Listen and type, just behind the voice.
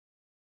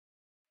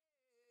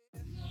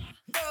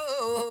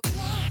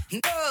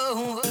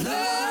No,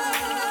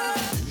 no,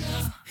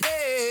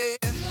 hey,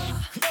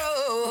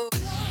 no,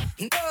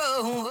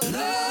 no,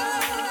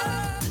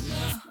 no,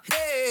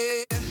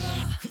 hey,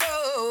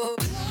 no,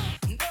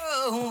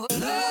 no,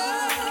 no.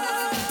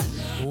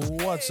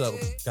 What's up,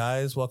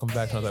 guys? Welcome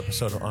back to another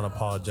episode of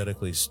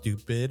Unapologetically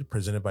Stupid,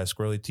 presented by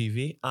Squirrely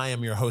TV. I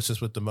am your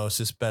hostess with the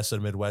mostest, best of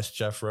the Midwest,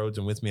 Jeff Rhodes,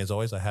 and with me, as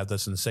always, I have the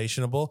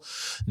sensationable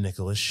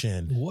Nicholas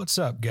Shin. What's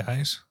up,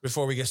 guys?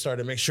 Before we get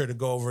started, make sure to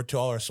go over to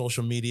all our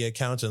social media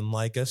accounts and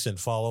like us and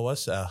follow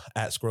us at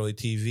Squirrely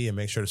TV, and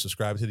make sure to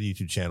subscribe to the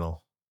YouTube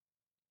channel.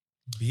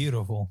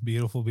 Beautiful,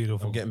 beautiful,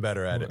 beautiful. I'm getting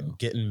better at it.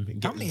 Getting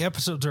How many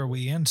episodes are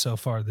we in so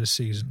far this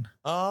season?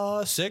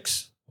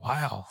 6,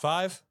 Wow.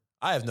 5.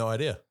 I have no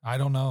idea. I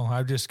don't know.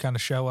 I just kind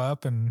of show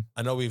up and...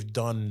 I know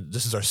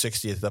this is our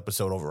 60th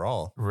episode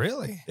overall.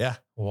 Really? Yeah.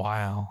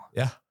 Wow.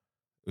 Yeah.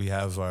 We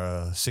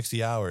have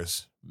 60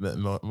 hours,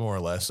 more or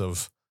less,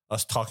 of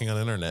us talking on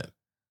the internet.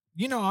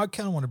 You know, I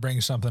kind of want to bring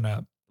something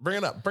up. Bring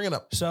it up. Bring it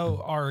up.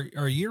 So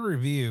our year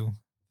review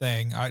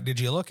thing, did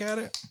you look at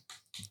it?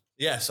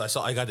 Yes, I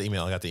saw. I got the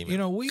email. You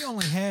know, we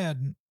only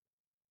had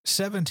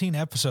 17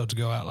 episodes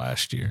go out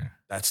last year.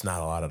 That's not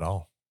a lot at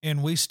all.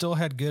 And we still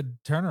had good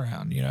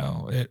turnaround. You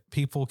know,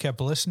 people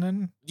kept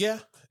listening. Yeah.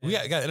 We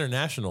got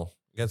international.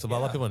 We got a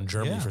lot of people in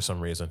Germany for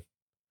some reason.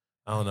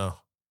 I don't know.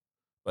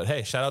 But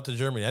hey, shout out to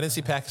Germany. I didn't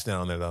see Pakistan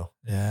on there, though.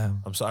 Yeah.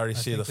 I'm sorry to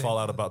see the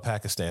fallout about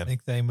Pakistan. I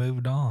think they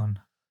moved on.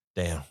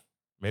 Damn.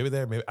 Maybe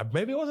it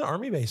was an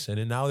army base,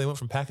 and now they went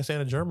from Pakistan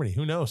to Germany.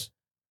 Who knows?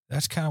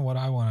 That's kind of what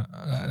I want.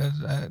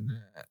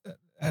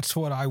 That's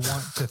what I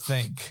want to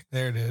think.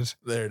 There it is.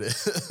 There it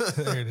is.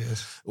 There it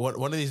is. One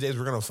of these days,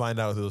 we're going to find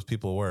out who those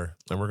people were,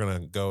 and we're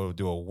going to go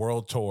do a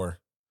world tour.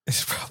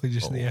 It's probably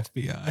just the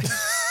FBI.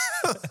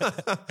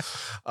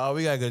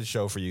 We got a good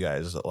show for you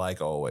guys, like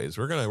always.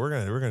 We're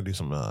gonna do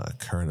some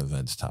current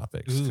events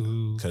topics.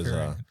 Ooh, because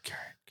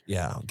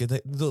yeah,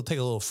 take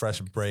a little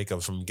fresh break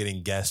from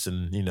getting guests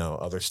and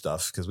other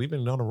stuff, because we've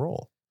been on a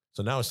roll.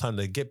 So now it's time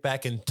to get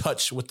back in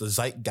touch with the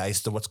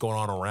zeitgeist of what's going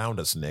on around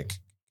us, Nick.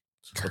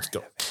 Let's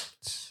go.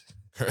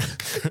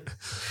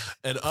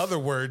 In other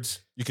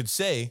words, you could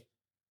say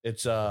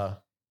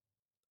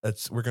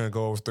we're gonna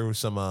go through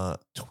some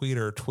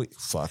Twitter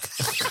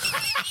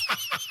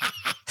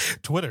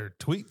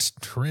tweets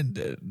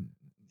trended.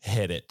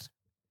 Hit it.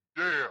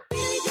 Yeah.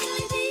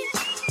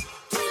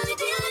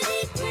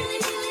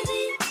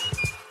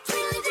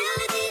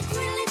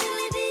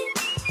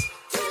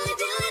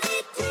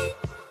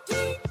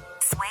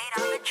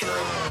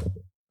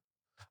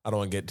 I don't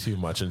want to get too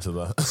much into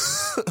the.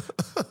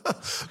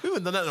 We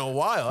haven't done that in a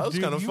while. That was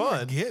kind of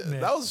fun.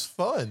 That was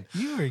fun.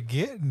 You were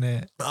getting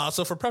it.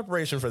 So for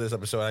preparation for this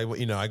episode,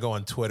 I go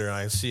on Twitter and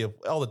I see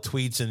all the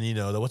tweets and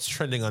what's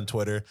trending on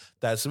Twitter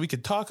that we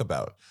could talk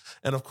about.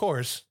 And of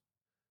course,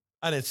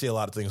 I didn't see a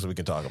lot of things that we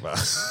can talk about.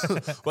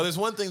 Well, there's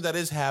one thing that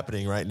is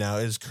happening right now.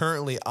 It is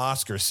currently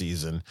Oscar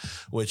season,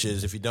 which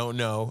is, if you don't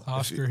know,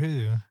 Oscar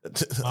who?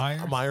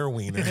 Meyer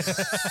Wiener.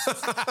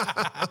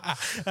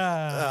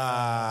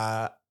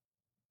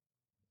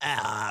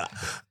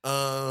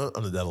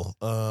 I'm the devil.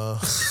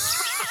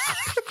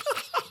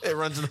 It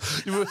runs.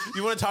 You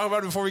want to talk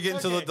about it before we get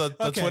into the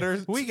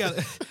Twitter? We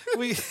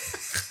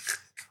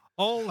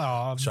hold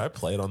on. Should I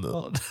play it on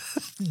the?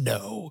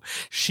 No,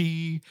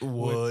 she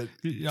would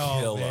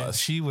kill us.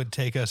 She would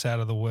take us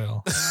out of the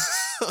will.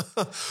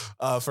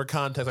 For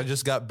context, I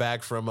just got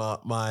back from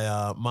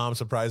my mom's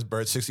surprise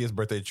 60th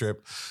birthday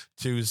trip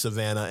to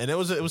Savannah, and it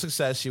was a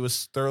success. She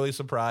was thoroughly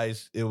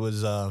surprised. It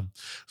was a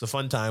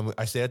fun time.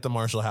 I stayed at the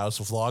Marshall House.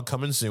 Vlog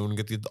coming soon.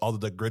 Get all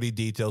the gritty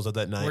details of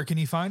that night. Where can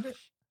you find it?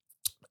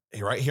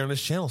 Right here on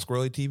this channel,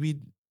 Squirrely TV.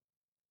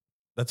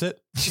 That's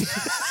it.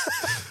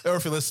 Or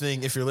if you're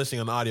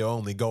listening on audio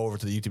only, go over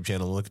to the YouTube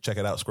channel and check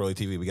it out, Squirrely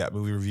TV. We got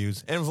movie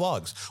reviews and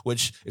vlogs,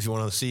 which if you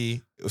want to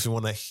see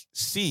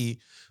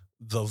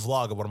the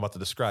vlog of what I'm about to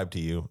describe to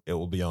you, it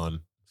will be on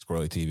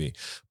Squirrely TV.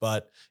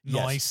 But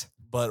nice. Yes,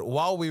 but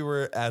while we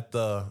were at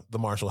the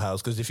Marshall House,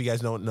 because if you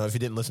guys don't know, if you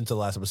didn't listen to the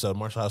last episode,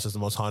 Marshall House is the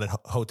most haunted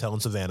hotel in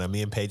Savannah.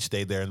 Me and Paige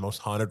stayed there in the most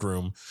haunted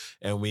room,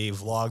 and we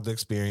vlogged the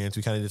experience.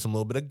 We kind of did some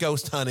little bit of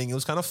ghost hunting. It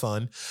was kind of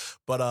fun.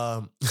 But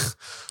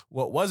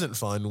what wasn't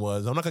fun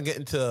was, I'm not going to get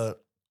into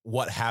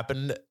what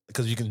happened,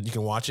 because you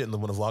can watch it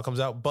when the vlog comes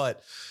out.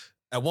 But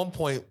at one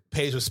point,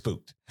 Paige was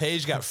spooked.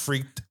 Paige got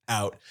freaked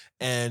out.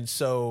 And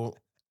so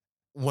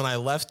when I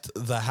left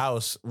the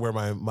house where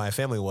my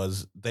family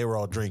was, they were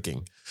all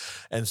drinking.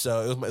 And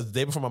so it was the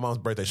day before my mom's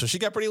birthday. So she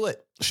got pretty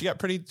lit. She got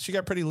pretty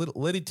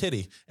litty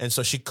titty. And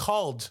so she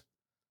called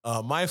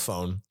my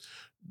phone,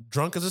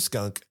 drunk as a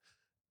skunk,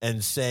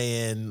 and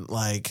saying,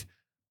 like,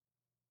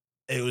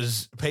 it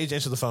was, Paige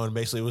answered the phone and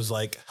basically was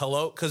like,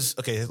 hello. Cause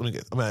okay,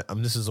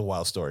 this is a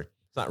wild story.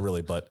 It's not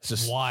really, but it's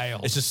just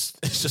wild.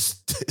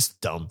 It's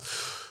dumb.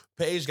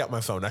 Paige got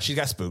my phone. Now she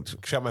got spooked.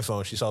 She got my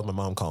phone. She saw my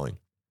mom calling.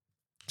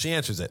 She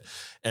answers it.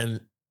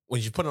 And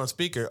when you put it on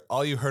speaker,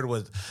 all you heard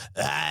was,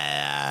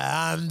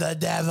 I'm the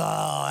devil.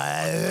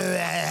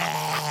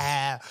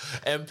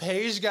 And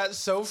Paige got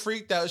so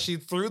freaked out, she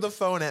threw the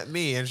phone at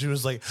me, and she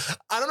was like,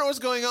 "I don't know what's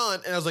going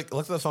on." And I was like,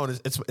 "Look at the phone.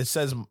 It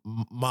says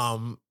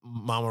Mama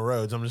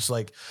Rhodes." I'm just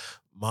like,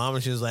 "Mom,"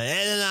 and she was like,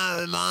 "It's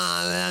not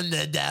Mom, I'm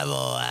the devil."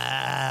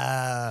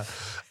 Ah.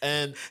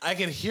 And I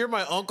could hear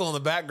my uncle in the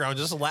background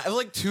just laugh. It was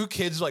like two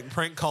kids like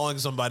prank calling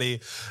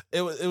somebody.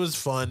 It was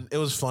fun. It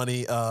was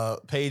funny.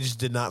 Paige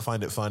did not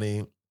find it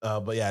funny.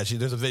 But yeah,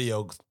 there's a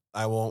video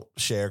I won't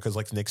share because,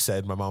 like Nick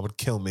said, my mom would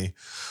kill me.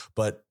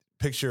 But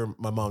picture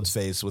my mom's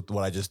face with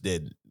what I just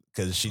did,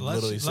 because she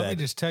literally said, "Let me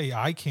just tell you,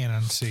 I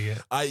can't unsee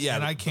it."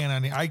 And I can't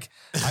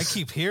I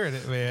keep hearing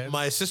it, man.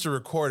 My sister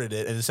recorded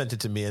it and sent it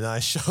to me, and I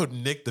showed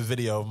Nick the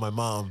video of my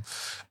mom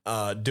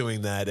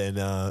doing that,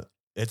 and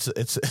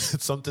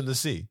it's something to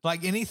see.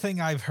 Like anything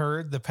I've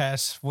heard the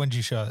past, when'd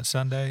you show it?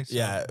 Sunday? So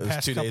Yeah, it was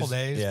past 2 couple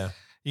days. Yeah,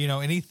 You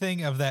know,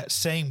 anything of that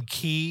same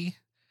key,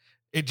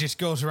 it just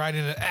goes right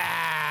into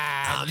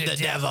I'm the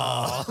devil.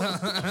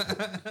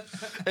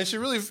 And she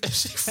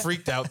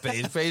freaked out.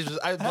 Paige,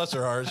 I bless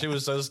her heart. She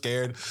was so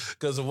scared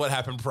because of what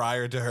happened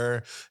prior to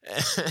her.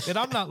 And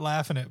I'm not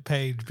laughing at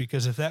Paige,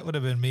 because if that would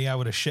have been me, I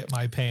would have shit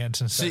my pants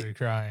and started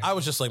crying. I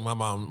was just like my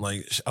mom.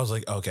 Like I was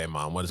like, okay,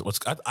 Mom, what's?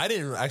 I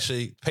didn't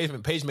actually.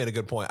 Paige made a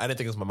good point. I didn't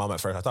think it was my mom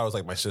at first. I thought it was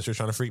like my sister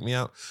trying to freak me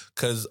out,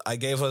 because I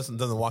gave us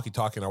the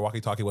walkie-talkie, and our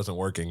walkie-talkie wasn't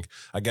working.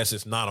 I guess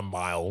it's not a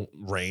mile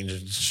range,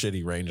 it's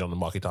shitty range on the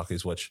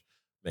walkie-talkies, which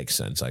makes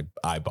sense.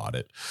 I bought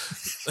it.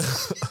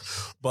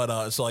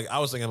 But so like I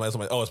was thinking like,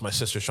 oh, it's my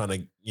sister trying to,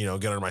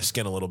 get under my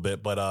skin a little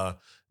bit. But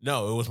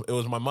no, it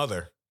was my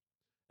mother.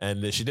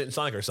 And she didn't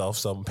sound like herself,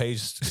 so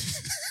Paige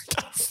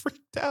got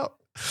freaked out.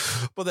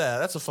 But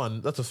that's a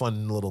fun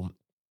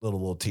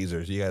little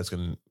teaser. You guys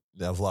can,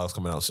 that vlog's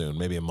coming out soon.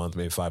 Maybe a month,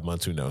 maybe 5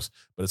 months, who knows?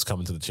 But it's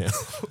coming to the channel.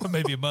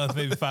 Maybe a month,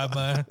 maybe 5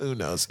 months. Who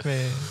knows?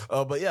 Man.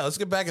 But yeah, let's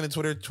get back into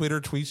Twitter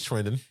tweets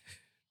trending.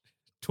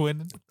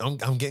 Twinning.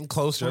 I'm getting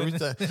closer every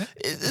time.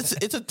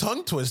 It's a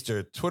tongue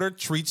twister. Twitter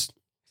tweets.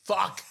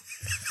 Fuck.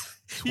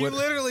 You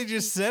literally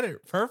just said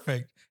it.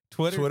 Perfect.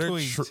 Twitter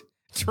tweets.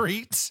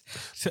 Treats.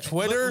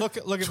 Twitter look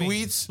at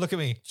tweets. Me. Look at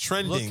me.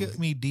 Trending. Look at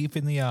me deep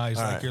in the eyes,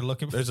 All like right. you're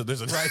looking. There's a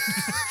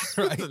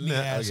right in the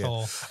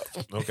asshole.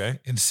 Okay.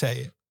 And say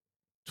it.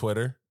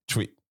 Twitter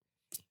tweet.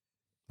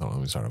 Oh, let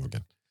me start over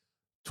again.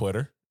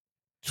 Twitter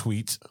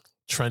tweets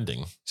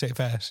trending. Say it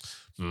fast.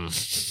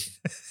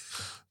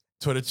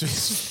 Twitter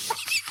tweets.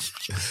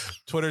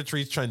 Twitter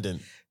tweets trending.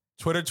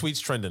 Twitter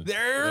tweets trending.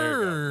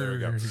 There we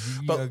go.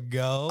 You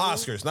go.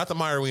 Oscars, not the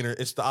Meyer Wiener.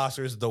 It's the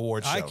Oscars, the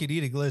award show. I could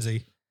eat a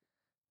glizzy.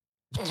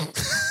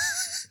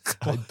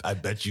 I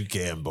bet you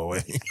can,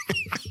 boy.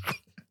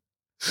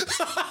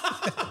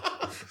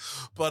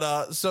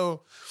 But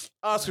so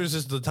Oscars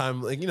is the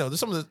time, like, there's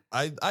some of the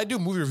I do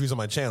movie reviews on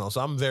my channel,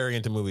 so I'm very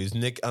into movies.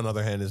 Nick, on the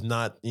other hand, is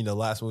not.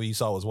 Last movie you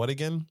saw was what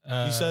again?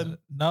 You said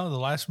no. The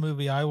last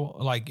movie I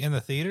like in the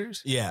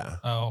theaters. Yeah.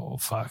 Oh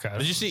fuck!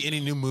 Did you see any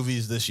new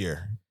movies this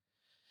year?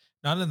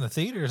 Not in the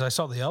theaters. I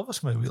saw the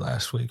Elvis movie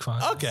last week.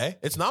 Finally. Okay,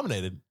 it's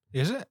nominated.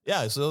 Is it?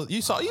 Yeah. So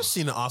you've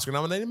seen an Oscar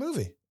nominated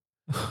movie.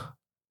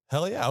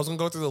 Hell yeah! I was gonna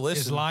go through the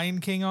list. Is Lion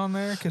King on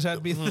there? Because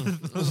that'd be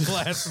the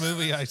last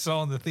movie I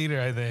saw in the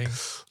theater. I think.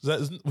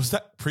 Was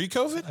that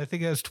pre-COVID? I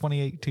think that was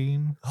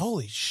 2018.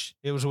 Holy shit!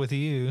 It was with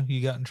you. You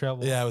got in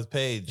trouble. Yeah, with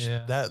Paige.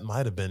 Yeah. That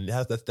might have been.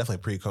 Yeah, that's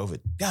definitely pre-COVID.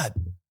 God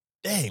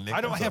dang! Nick,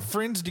 I don't have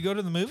friends to go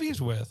to the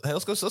movies with. Hey,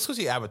 let's go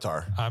see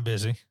Avatar. I'm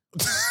busy.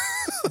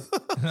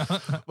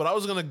 But I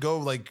was gonna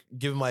go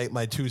give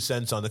my 2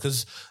 cents on it,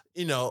 because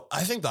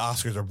I think the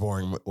Oscars are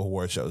boring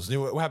award shows.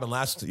 What happened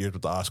last year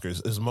with the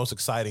Oscars is the most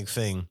exciting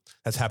thing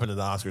that's happened to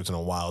the Oscars in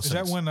a while. Is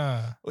that when?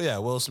 Yeah,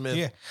 Will Smith.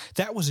 Yeah,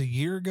 that was a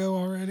year ago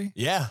already.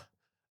 Yeah,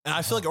 and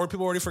I feel like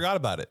people already forgot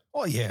about it.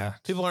 Oh yeah,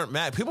 people aren't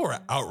mad. People were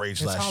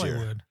outraged last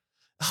year.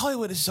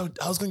 Hollywood is so.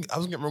 I'm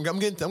gonna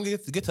get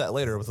to that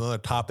later with another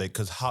topic,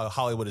 because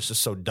Hollywood is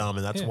just so dumb,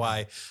 and that's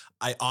why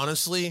I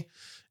honestly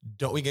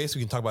don't. We guess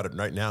we can talk about it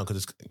right now,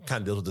 because it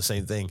kind of deals with the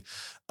same thing.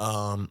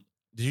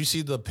 Did you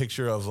see the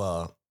picture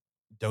of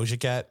Doja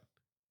Cat?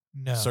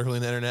 No.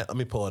 Circling the internet. Let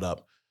me pull it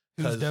up.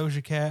 Who's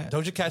Doja Cat?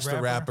 Doja Cat's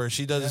the rapper.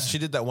 She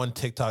did that one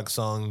TikTok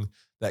song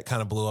that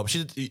kind of blew up.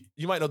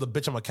 You might know the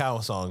 "Bitch I'm a Cow"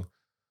 song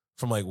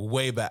from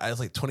way back. I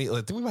was 20. I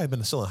think we might have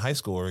been still in high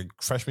school or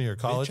freshman year of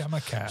college. Bitch I'm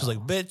a cow. She's like,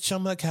 "Bitch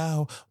I'm a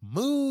cow,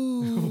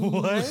 moo."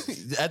 What?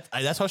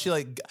 That's how she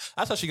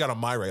got on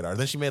my radar.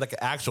 Then she made an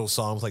actual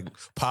song with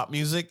pop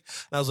music,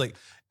 and I was like,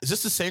 "Is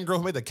this the same girl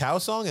who made the cow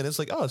song?" And it's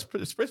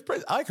it's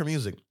pretty. I like her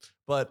music,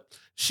 but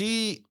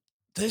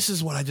this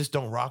is what I just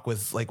don't rock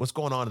with, what's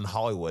going on in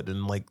Hollywood.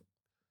 And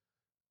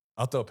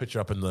I'll throw a picture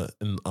up on the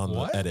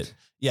edit.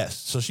 Yes.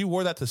 So she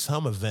wore that to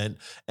some event,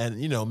 and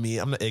me,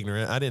 I'm not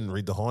ignorant. I didn't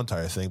read the whole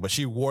entire thing, but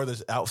she wore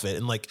this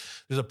outfit, and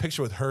there's a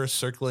picture with her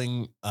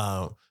circling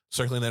the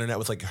internet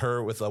with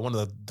her with one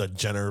of the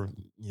Jenner,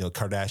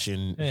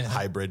 Kardashian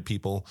hybrid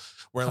people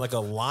wearing a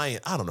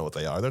lion. I don't know what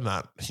they are. They're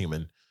not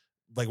human.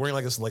 Wearing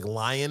this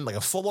lion, a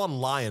full on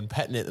lion,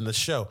 petting it in the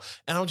show.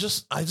 And I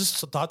just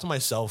thought to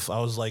myself, I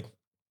was like,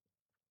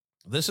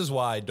 This is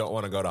why I don't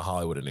want to go to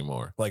Hollywood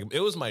anymore. Like, it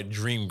was my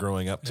dream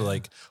growing up to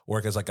like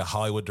work as like a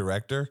Hollywood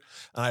director.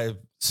 And I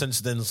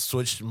since then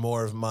switched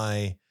more of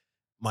my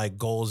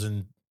goals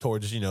and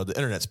towards, you know, the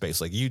internet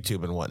space, like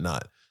YouTube and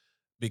whatnot.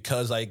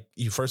 Because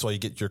first of all, you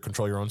get your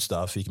control your own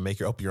stuff. You can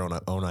make up your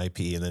own IP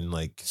and then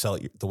like sell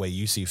it the way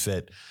you see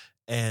fit.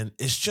 And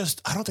it's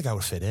just, I don't think I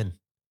would fit in.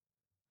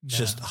 It's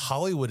just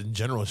Hollywood in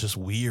general is just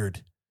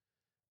weird.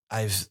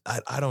 I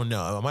don't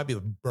know. I might be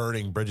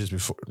burning bridges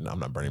before. No, I'm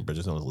not burning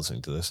bridges. No one's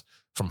listening to this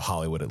from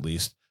Hollywood, at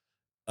least.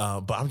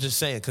 But I'm just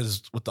saying,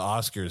 because with the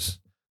Oscars,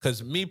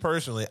 because me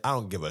personally, I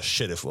don't give a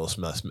shit if Will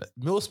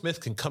Smith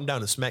can come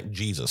down and smack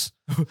Jesus.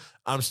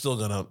 I'm still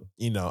gonna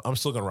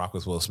rock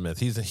with Will Smith.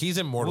 He's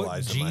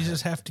immortalized. Would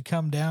Jesus have to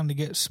come down to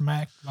get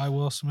smacked by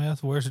Will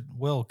Smith? Where's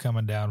Will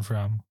coming down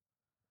from?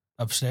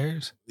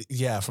 Upstairs?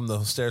 Yeah, from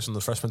the stairs from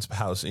the Fresh Prince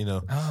house, you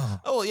know. Oh,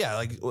 well, yeah.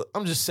 Like,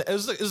 I'm just saying,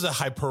 it was a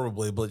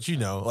hyperbole, but you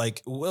know,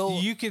 like,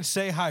 Will. You could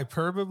say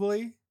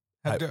hyperbole.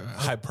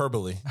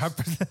 Hyperbole.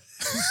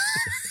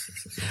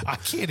 I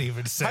can't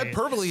even say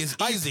hyperbole is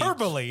easy.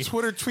 Hyperbole.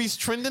 Twitter tweets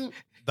trending.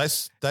 Did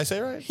I say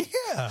it right?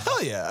 Yeah.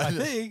 Hell yeah. I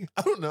think.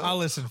 I don't know. I'll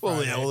listen.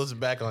 Well, yeah, we'll listen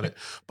back on it.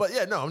 But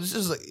yeah, no, I'm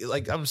just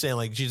like I'm saying,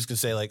 like, Jesus can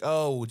say, like,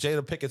 oh,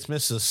 Jada Pinkett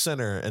Smith's a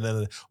sinner, and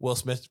then Will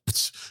Smith,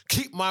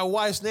 keep my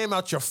wife's name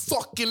out your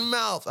fucking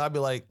mouth. I'd be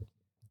like,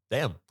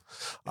 damn.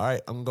 All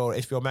right, I'm gonna go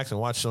to HBO Max and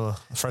watch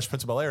Fresh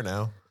Prince of Bel-Air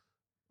now.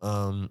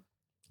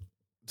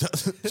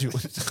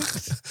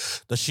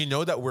 Does she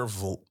know that we're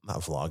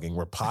not vlogging?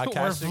 We're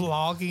podcasting. We're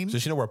vlogging.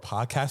 Does she know we're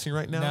podcasting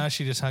right now? No,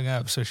 she just hung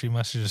up, so she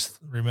must have just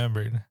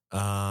remembered.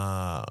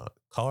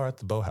 Call her at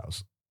the Bow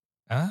House.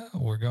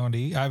 We're going to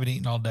eat. I haven't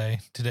eaten all day.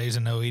 Today's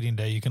a no eating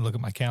day. You can look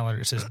at my calendar.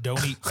 It says,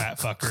 "Don't eat, fat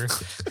fucker."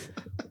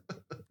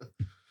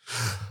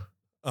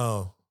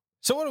 Oh,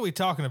 so what are we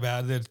talking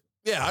about?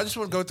 Yeah, I just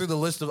want to go through the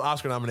list of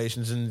Oscar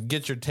nominations and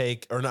get your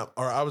take, or not.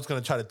 Or I was going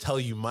to try to tell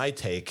you my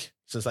take,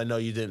 since I know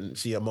you didn't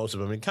see most of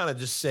them, and kind of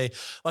just say,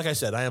 like I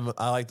said, I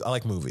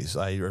like movies.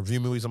 I review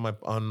movies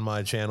on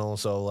my channel,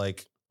 so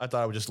like I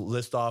thought I would just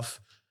list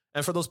off.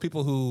 And for those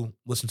people who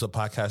listen to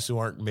podcasts who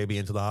aren't maybe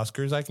into the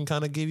Oscars, I can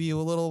kind of give you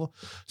a little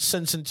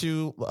sense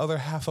into the other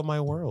half of my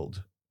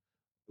world,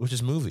 which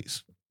is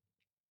movies.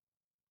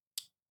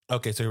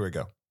 Okay, so here we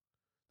go.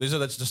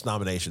 That's just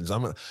nominations.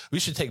 We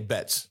should take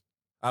bets.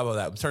 How about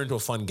that? Turn into a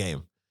fun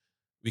game.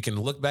 We can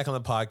look back on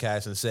the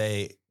podcast and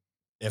say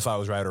if I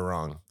was right or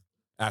wrong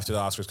after the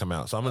Oscars come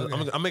out. So I'm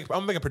gonna make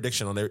a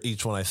prediction on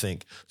each one, I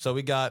think. So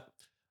we got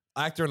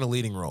actor in a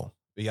leading role.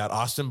 We got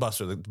Austin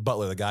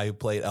Butler, the guy who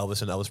played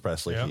Elvis and Elvis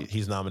Presley. Yeah.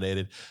 He's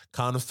nominated.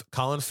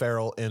 Colin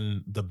Farrell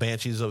in The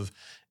Banshees of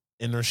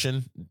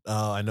Inisherin.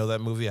 I know that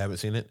movie. I haven't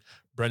seen it.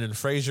 Brendan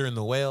Fraser in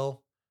The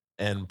Whale,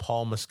 and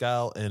Paul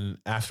Mescal in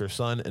After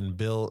Sun, and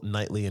Bill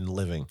Knightley in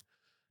Living.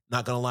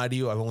 Not gonna lie to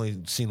you, I've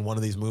only seen one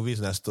of these movies,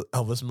 and that's the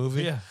Elvis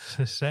movie. Yeah,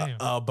 the same.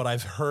 But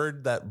I've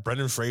heard that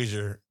Brendan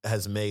Fraser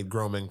has made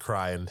grown men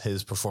cry in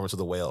his performance of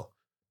The Whale.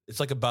 It's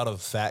like about a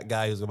fat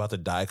guy who's about to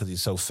die because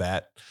he's so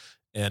fat,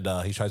 and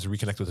he tries to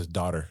reconnect with his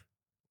daughter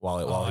while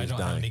he's dying. I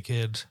don't have any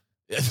kids.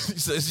 You're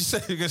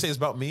gonna say it's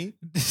about me?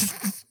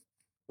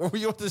 What were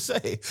you about to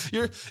say? If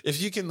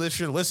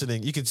you're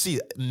listening, you can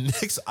see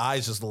Nick's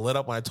eyes just lit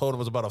up when I told him it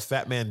was about a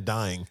fat man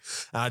dying.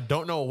 And I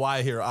don't know why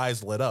your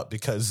eyes lit up,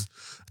 because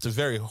it's a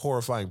very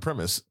horrifying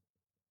premise.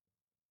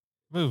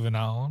 Moving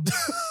on.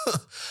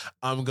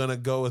 I'm gonna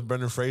go with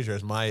Brendan Fraser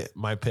as my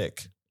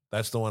pick.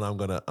 That's the one I'm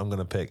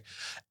gonna pick.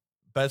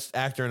 Best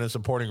actor in a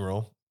supporting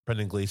role: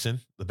 Brendan Gleeson,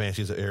 The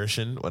Banshees of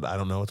Inisherin. What I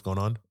don't know what's going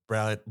on.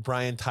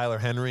 Brian Tyler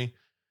Henry,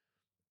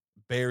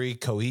 Barry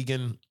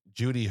Keoghan,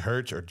 Judy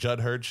Hirsch or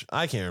Judd Hirsch.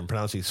 I can't even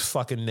pronounce these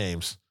fucking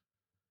names.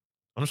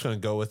 I'm just going to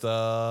go with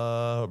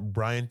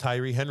Brian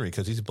Tyree Henry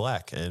because he's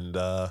black and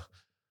a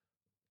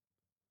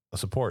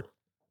support.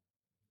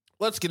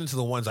 Let's get into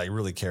the ones I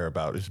really care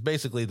about. It's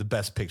basically the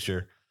best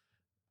picture,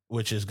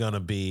 which is going to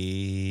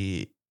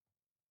be,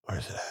 where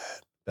is it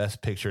at?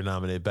 Best picture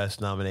nominated, best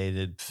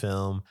nominated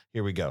film.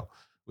 Here we go.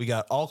 We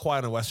got All Quiet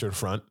on the Western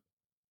Front.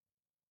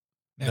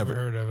 Never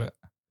heard of it.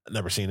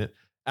 Never seen it.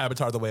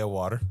 Avatar: The Way of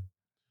Water.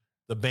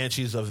 The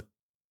Banshees of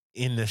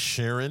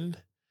Inisherin.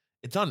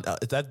 It's on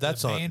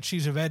that's on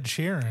Banshees of Ed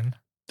Sheeran.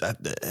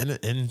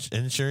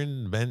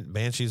 Inisherin,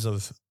 Banshees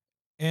of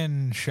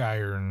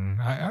Inisherin.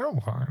 I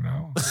don't fucking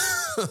know.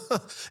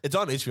 It's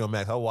on HBO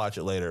Max. I'll watch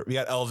it later. We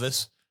got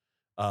Elvis,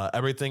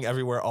 Everything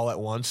Everywhere All at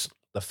Once,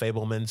 The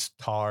Fabelmans,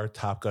 Tar,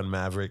 Top Gun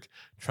Maverick,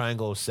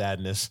 Triangle of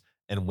Sadness,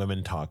 and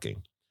Women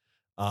Talking.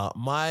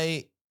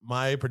 My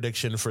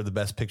prediction for the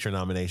Best Picture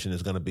nomination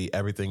is going to be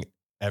Everything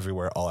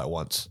Everywhere All at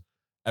Once.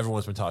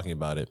 Everyone's been talking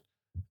about it.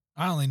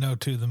 I only know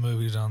 2 of the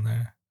movies on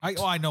there.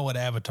 I know what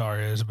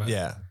Avatar is, but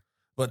yeah,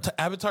 but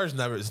Avatar is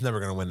never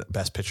going to win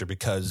Best Picture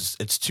because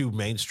it's too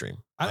mainstream.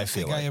 I don't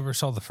think I ever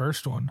saw the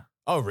first one.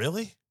 Oh,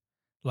 really?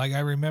 Like, I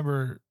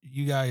remember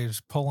you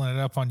guys pulling it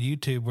up on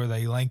YouTube where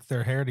they link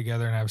their hair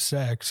together and have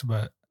sex,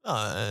 but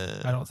I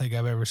don't think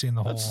I've ever seen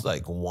the whole. That's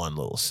like one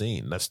little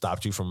scene that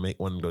stopped you from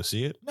wanting to go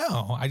see it.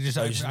 No, I've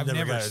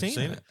never seen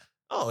it.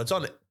 Oh, it's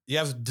on. You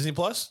have Disney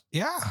Plus?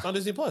 Yeah. It's on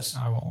Disney Plus.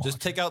 I won't. Just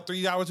take out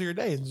 3 hours of your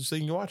day so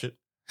you can watch it.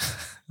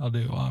 I'll do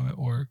it while I'm at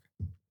work.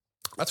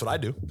 That's what I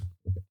do.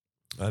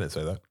 I didn't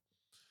say that.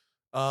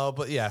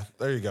 But yeah,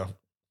 there you go.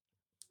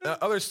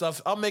 Other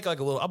stuff, I'll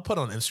put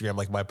on Instagram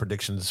like my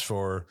predictions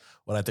for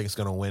what I think is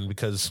going to win,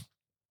 because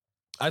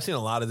I've seen a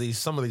lot of these.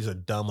 Some of these are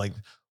dumb. Like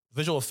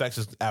visual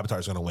effects, Avatar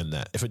is going to win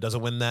that. If it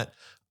doesn't win that,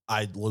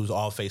 I lose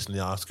all faith in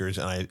the Oscars,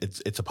 and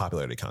it's a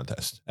popularity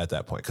contest at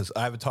that point, because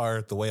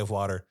Avatar: The Way of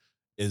Water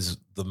is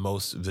the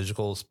most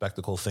visual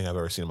spectacle thing I've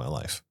ever seen in my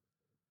life.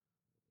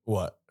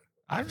 What?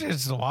 I'm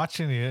just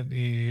watching it.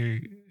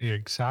 You're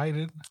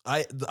excited.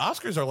 The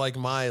Oscars are like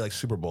my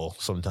Super Bowl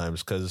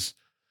sometimes, because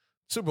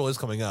Super Bowl is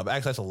coming up.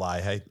 Actually, that's a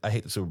lie. I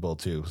hate the Super Bowl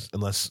too,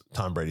 unless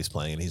Tom Brady's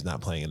playing, and he's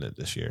not playing in it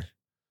this year.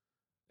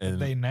 And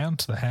they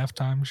announced the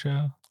halftime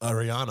show.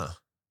 Rihanna.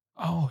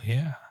 Oh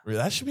yeah,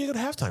 that should be a good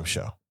halftime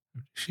show.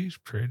 She's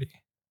pretty.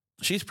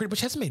 She's pretty, but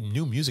she hasn't made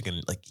new music in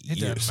years. It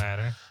doesn't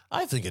matter.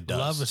 I think it does.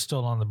 Love is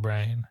still on the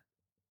brain.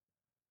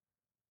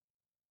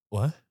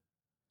 What?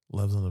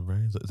 Love's on the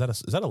brain. Is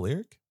that a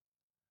lyric?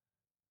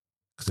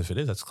 Because if it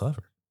is, that's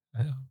clever.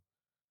 I'm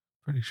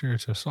pretty sure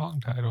it's a song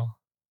title.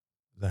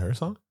 Is that her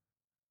song?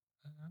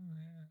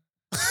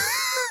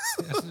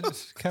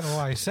 That's kind of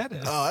why I said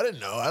it. Oh, I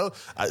didn't know.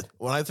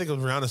 When I think of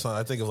Rihanna's song,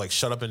 I think of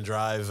 "Shut Up and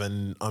Drive"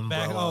 and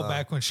 "Umbrella."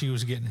 Back when she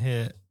was getting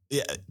hit.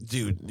 Yeah,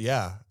 dude.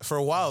 Yeah, for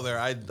a while there,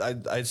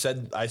 I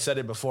said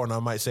it before, and I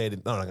might say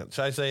it. No,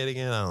 should I say it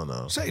again? I don't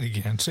know. Say it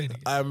again.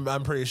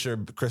 I'm pretty sure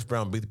Chris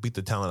Brown beat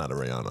the talent out of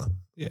Rihanna.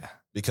 Yeah,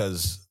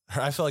 because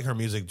I feel like her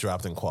music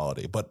dropped in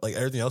quality, but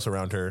everything else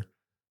around her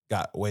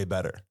got way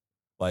better.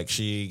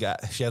 She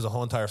has a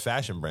whole entire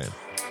fashion brand.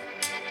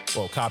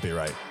 Well,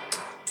 copyright.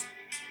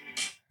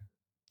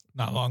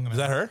 Not long enough. Is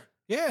that her?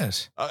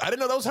 Yes. I didn't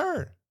know that was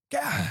her.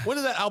 God. When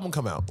did that album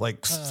come out?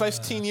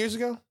 15 years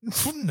ago?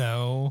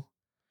 No.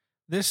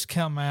 This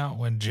come out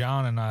when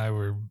John and I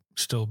were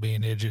still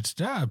being idiots.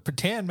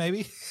 Pretend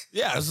maybe.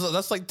 Yeah,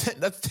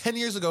 that's 10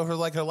 years ago. Her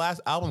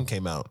last album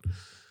came out,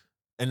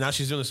 and now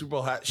she's doing the Super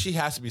Bowl. She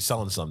has to be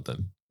selling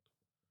something.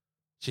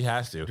 She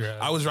has to. Yeah.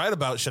 I was right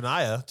about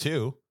Shania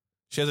too.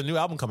 She has a new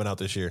album coming out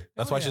this year.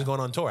 That's why she's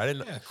going on tour. I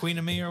didn't. Yeah, Queen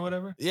of Me or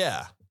whatever.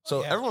 Yeah.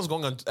 So everyone's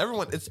going on.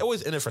 It's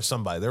always in it for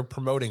somebody. They're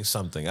promoting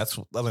something. That's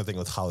the other thing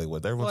with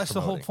Hollywood. That's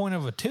the whole point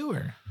of a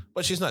tour.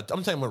 But she's not.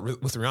 I'm talking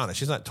about with Rihanna.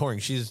 She's not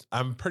touring.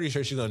 I'm pretty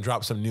sure she's going to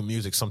drop some new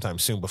music sometime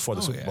soon before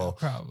the Super Bowl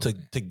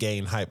to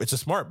gain hype. It's a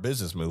smart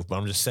business move. But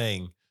I'm just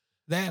saying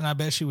that, and I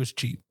bet she was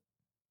cheap.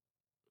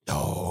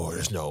 No,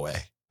 there's no way.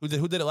 Who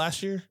did it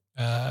last year?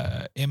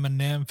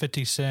 Eminem,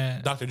 50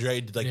 Cent, Dr.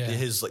 Dre did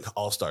his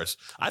all stars.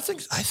 I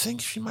think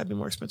she might be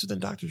more expensive than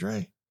Dr.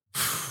 Dre.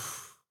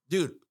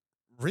 Dude.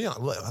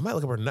 Rihanna, I might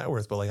look up her net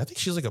worth, but I think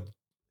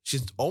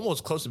she's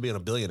almost close to being a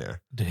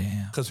billionaire.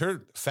 Damn. Because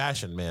her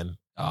fashion, man.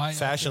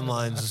 Fashion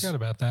lines. I forgot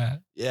about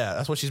that. Yeah,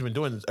 that's what she's been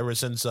doing ever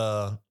since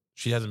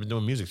she hasn't been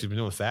doing music. She's been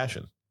doing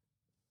fashion.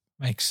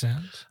 Makes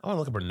sense. I want to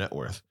look up her net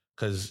worth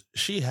because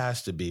she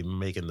has to be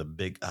making the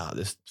big,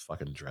 this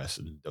fucking dress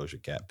and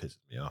Doja Cat pisses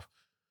me off.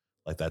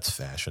 That's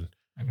fashion.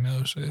 I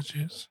know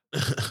bitches.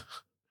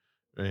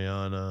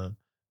 Rihanna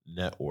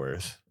net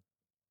worth.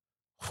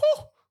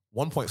 Whew,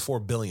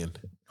 1.4 billion.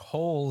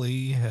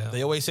 Holy hell.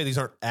 They always say these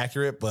aren't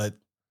accurate, but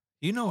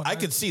you know what I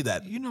could see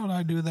that. You know what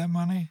I do with that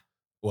money?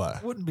 What?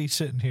 I wouldn't be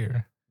sitting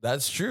here.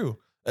 That's true.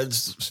 And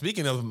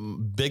speaking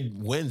of big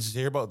wins, did you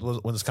hear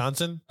about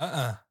Wisconsin?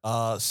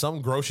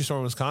 Some grocery store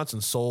in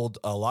Wisconsin sold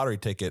a lottery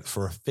ticket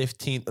for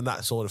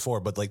not sold it for,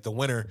 but the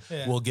winner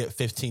will get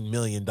 $15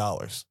 million.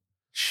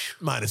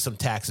 Minus some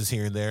taxes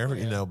here and there,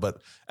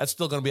 but that's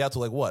still going to be out to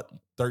what,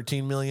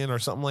 13 million or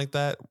something like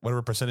that,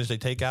 whatever percentage they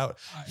take out.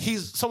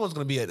 Someone's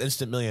going to be an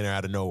instant millionaire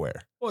out of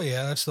nowhere. Well,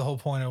 yeah, that's the whole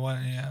point of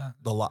one. Yeah.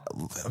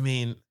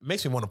 It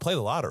makes me want to play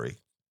the lottery.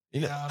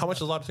 How much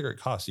does a lottery ticket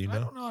cost? Do you know? I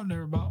don't know. I've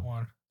never bought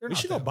one. We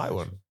should go buy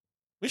one.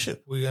 We should.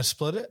 We gonna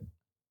split it?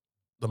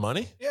 The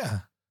money?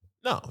 Yeah.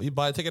 No, you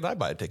buy a ticket, I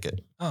buy a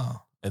ticket.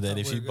 Oh. And then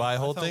if you buy a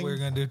whole thing, we were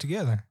gonna do it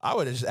together. I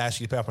would just ask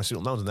you to pay off my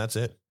student loans, and that's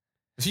it.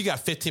 If you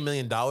got $15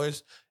 million,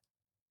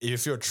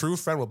 if you're a true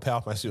friend, we'll pay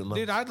off my student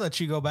loans. Dude, I'd let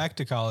you go back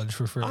to college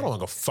for free. I don't want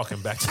to go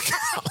fucking back to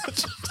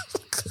college.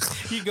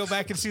 You go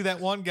back and see that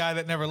one guy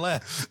that never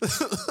left.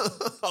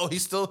 Oh,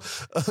 he's still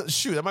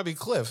shoot. That might be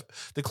Cliff.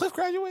 Did Cliff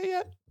graduate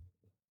yet?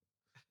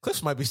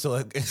 Cliff might be still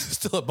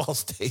at Ball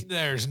State.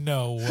 There's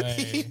no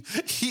way.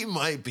 He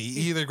might be.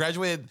 He either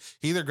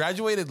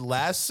graduated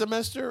last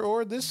semester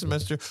or this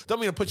semester.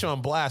 Don't mean to put you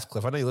on blast,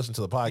 Cliff. I know you listen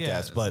to the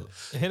podcast, but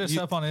hit us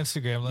up on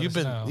Instagram.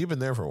 You've been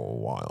there for a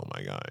while,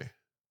 my guy.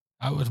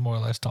 I was more or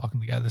less talking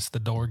to the guy that's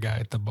the door guy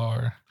at the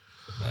bar.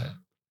 But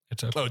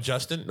it's okay. Oh,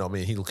 Justin? No, I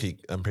mean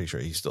I'm pretty sure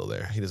he's still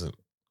there. He doesn't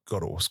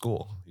go to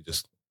school. He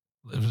just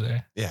lives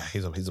there. Yeah,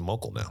 he's a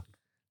mogul now.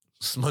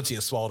 Smudgy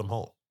has swallowed him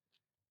whole.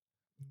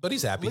 But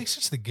he's happy. At least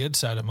it's the good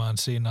side of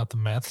Muncie, not the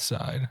meth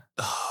side.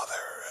 Oh,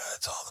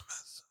 it's all the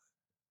meth side.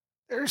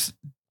 There's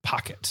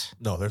pockets.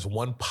 No, there's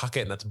one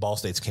pocket, and that's Ball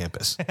State's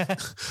campus.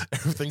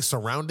 Everything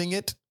surrounding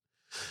it,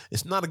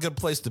 it's not a good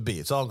place to be.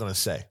 It's all I'm going to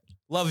say.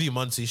 Love you,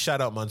 Muncie. Shout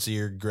out, Muncie.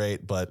 You're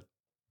great, but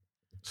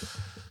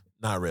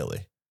not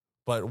really.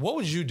 But what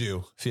would you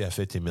do if you had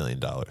 $15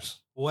 million?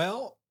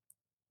 Well,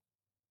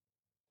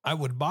 I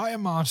would buy a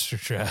monster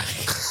truck.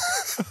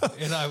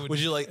 And I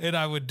would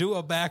I would do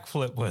a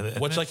backflip with it.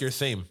 What's like your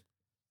theme?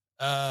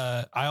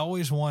 I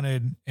always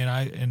wanted,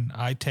 and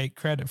I take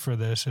credit for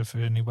this. If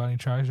anybody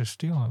tries to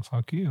steal it,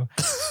 fuck you.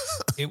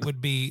 It would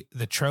be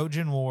the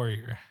Trojan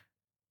Warrior.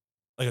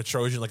 Like a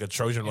Trojan, and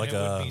it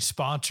would be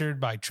sponsored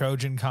by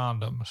Trojan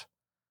condoms.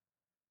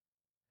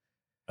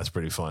 That's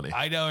pretty funny.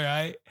 I know,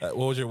 right?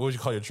 What would you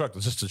call your truck?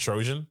 It's just a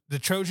Trojan? The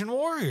Trojan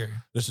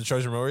Warrior. Just a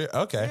Trojan Warrior?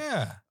 Okay.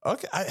 Yeah.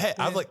 Okay.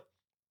 I'd like,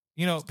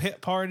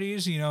 pit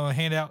parties,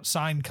 hand out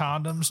signed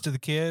condoms to the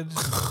kids.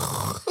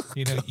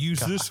 Use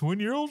this when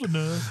you're old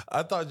enough.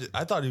 I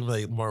thought you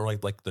like more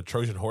like the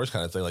Trojan horse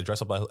kind of thing, like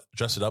dress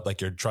it up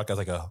like your truck as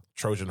like a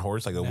Trojan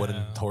horse, like a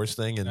wooden horse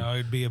thing. And no,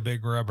 it'd be a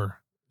big rubber.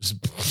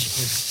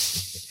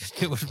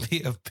 It would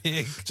be a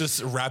big.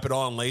 Just wrap it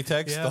all in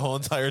latex, the whole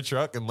entire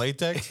truck in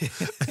latex.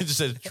 It just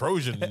said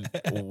Trojan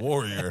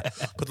Warrior.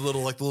 Put the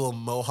little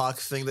mohawk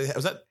thing.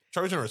 Was that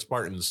Trojan or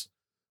Spartans?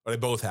 Or they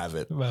both have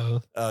it.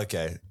 Both.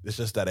 Okay. It's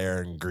just that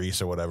air and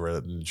Greece or whatever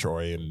in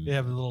Troy. And they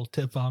have a little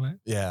tip on it.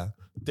 Yeah.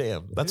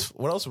 Damn. That's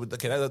what else would,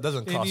 okay, that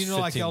doesn't cost $15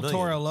 like El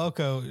Toro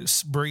Loco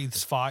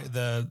breathes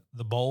the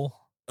bowl.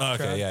 Okay,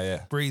 truck,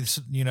 yeah. Breathes,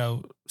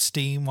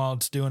 steam while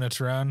it's doing its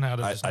run out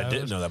of its nose. I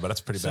didn't know that, but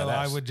that's pretty badass. So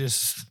I would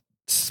just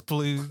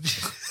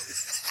splooge.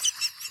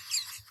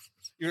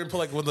 You're gonna put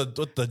like what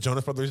the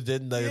Jonas Brothers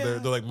did. And they're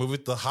like move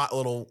it the hot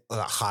little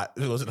hot.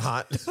 It wasn't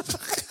hot.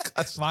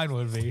 Mine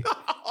would be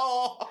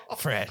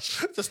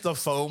fresh, just the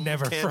foam,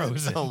 never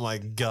frozen. Oh my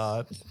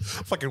god!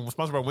 Fucking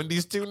sponsored by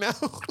Wendy's too now.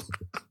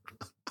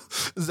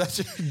 Is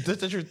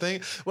that your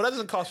thing? Well, that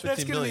doesn't cost $15 million.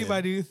 That's gonna be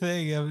my new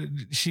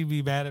thing. She'd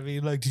be mad at me.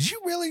 Like, did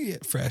you really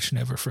get fresh,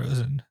 never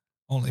frozen?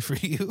 Only for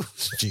you.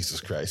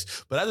 Jesus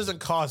Christ. But that doesn't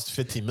cost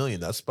 $15 million.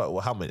 That's about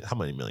how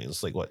many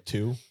millions? Like what,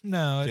 2?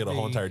 No. You get a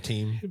whole entire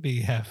team. It'd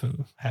be half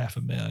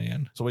a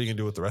million. So what are you gonna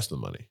do with the rest of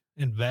the money?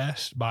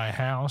 Invest, buy a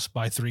house,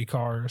 buy 3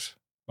 cars,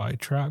 buy a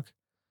truck.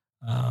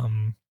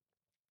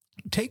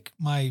 Take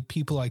my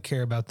people I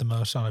care about the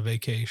most on a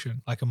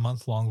vacation, like a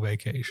month-long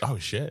vacation. Oh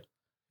shit.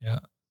 Yeah.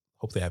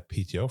 Hope they have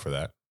PTO for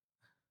that.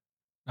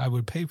 I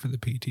would pay for the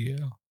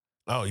PTO.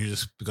 Oh, you're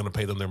just gonna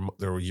pay them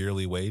their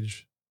yearly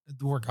wage?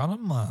 Work on a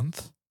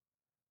month.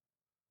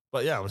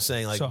 But yeah, I'm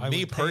saying like so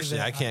me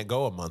personally, I can't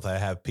go a month. I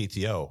have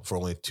PTO for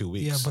only 2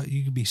 weeks. Yeah, but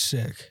you could be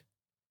sick.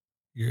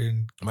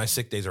 My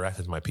sick days are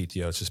after my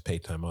PTO. It's just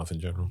paid time off in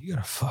general. You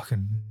got a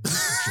fucking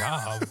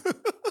job.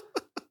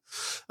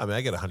 I mean,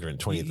 I get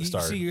 120 at the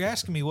start. See, you're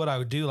asking me what I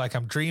would do like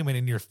I'm dreaming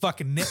and you're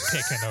fucking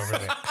nitpicking over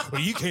there.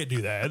 Well, you can't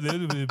do that.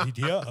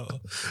 PTO.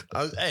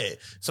 Hey,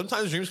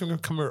 sometimes dreams can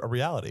become a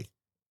reality.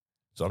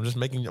 So I'm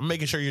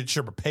making sure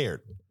you're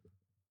prepared.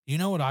 You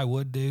know what I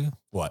would do?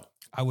 What?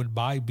 I would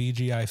buy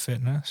BGI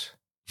Fitness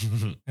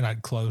and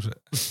I'd close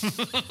it.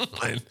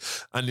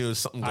 I knew it was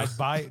something. I'd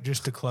buy it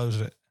just to close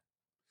it.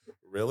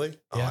 Really?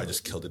 Yeah. Oh, I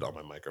just killed it on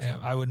my microphone. Yeah,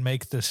 I would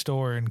make the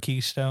store in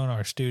Keystone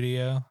our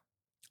studio.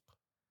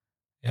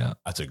 Yeah.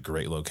 That's a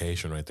great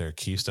location right there.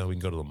 Keystone. We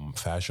can go to the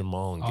fashion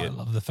mall and I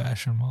love the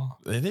fashion mall.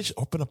 Did they just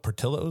open up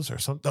Portillo's or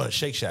something? No,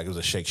 Shake Shack. It was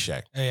a Shake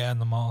Shack. Yeah, in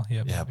the mall.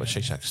 Yep. Yeah, but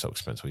Shake Shack's so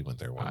expensive. We went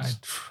there once.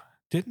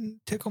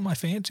 Didn't tickle my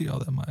fancy all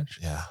that much.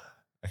 Yeah.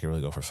 I can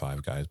really go for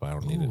Five Guys, but I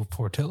don't need it.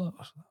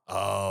 Portillo's.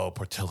 Oh,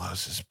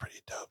 Portillo's is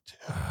pretty dope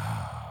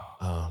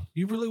too.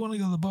 You really want to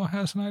go to the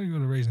Bauhaus tonight or go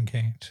to Raising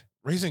Cane's?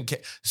 Raising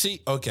Cane's.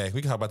 See, okay,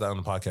 we can talk about that on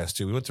the podcast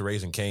too. We went to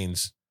Raising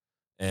Cane's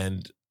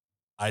and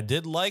I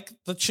did like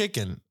the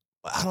chicken.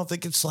 I don't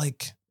think it's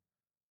like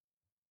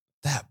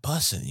that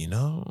bussin', you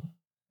know?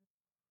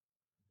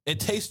 It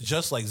tastes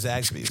just like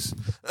Zaxby's.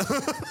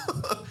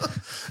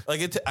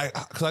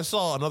 Because I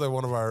saw another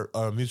one of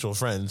our mutual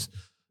friends,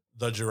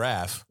 the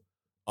Giraffe,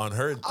 on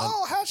her.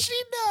 How's she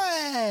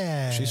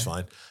doing? She's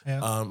fine.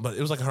 Yeah. But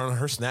it was like on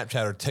her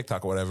Snapchat or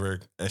TikTok or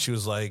whatever, and she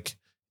was like,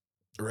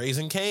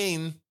 Raising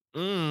Cane.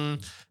 And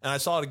I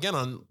saw it again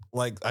on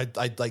I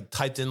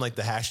typed in like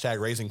the hashtag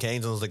Raising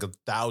Cane's and it was like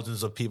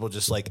thousands of people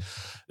just like,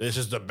 this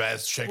is the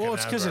best chicken. Well,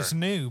 it's because it's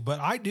new,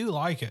 but I do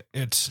like it.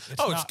 It's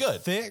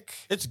good. Thick.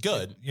 It's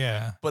good.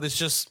 Yeah. But it's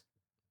just,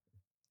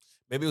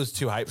 maybe it was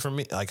too hyped for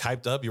me. Like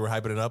hyped up. You were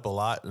hyping it up a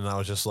lot. And I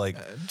was just like,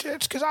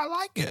 it's because I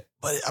like it.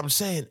 But I'm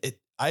saying it.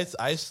 I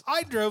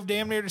drove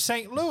damn near to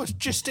St. Louis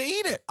just to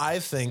eat it. I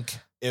think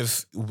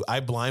if I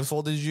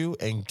blindfolded you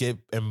and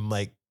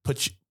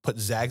put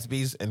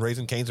Zaxby's and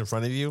Raising Cane's in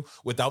front of you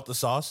without the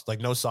sauce, like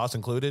no sauce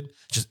included,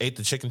 just ate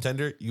the chicken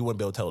tender, you wouldn't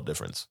be able to tell the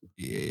difference.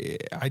 Yeah,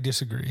 I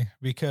disagree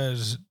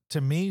because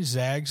to me,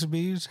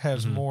 Zaxby's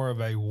has more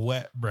of a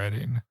wet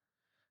breading.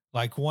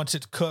 Like once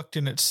it's cooked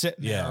and it's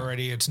sitting there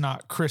already, it's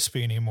not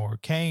crispy anymore.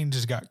 Cane's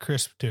has got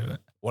crisp to it.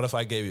 What if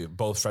I gave you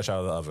both fresh out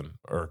of the oven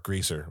or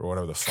greaser or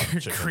whatever the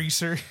fuck chicken,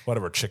 greaser,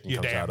 whatever chicken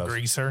comes out of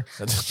greaser?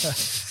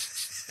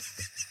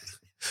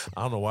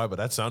 I don't know why, but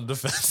that sounded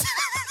offensive.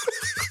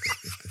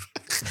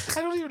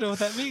 I don't even know what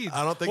that means.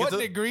 I don't think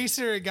Wasn't it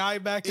greaser a guy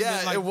back in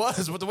Yeah, the, it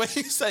was. But the way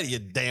you said it, you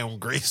damn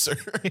greaser.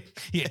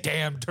 you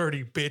damn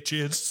dirty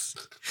bitches.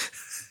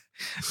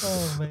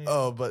 Oh man.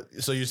 Oh, but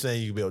so you're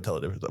saying you can be able to tell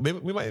the difference. Maybe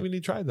we might need to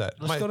try that.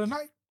 Let's go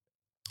tonight.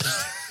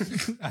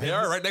 They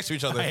are right next to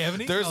each other. I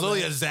haven't eaten There's all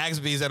literally that. a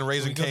Zaxby's and a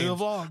Raising We can do a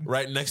Cane vlog.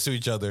 right next to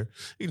each other.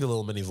 You can do a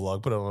little mini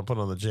vlog. Put it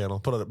on the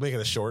channel. Make it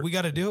a short. We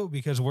got to do it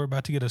because we're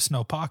about to get a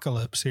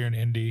snowpocalypse here in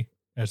Indy,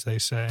 as they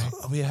say.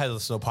 We had the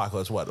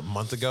snowpocalypse, what, a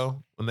month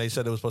ago? When they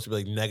said it was supposed to be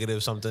like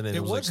negative something. And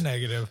It was like,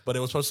 negative. but it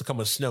was supposed to come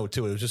with snow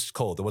too. It was just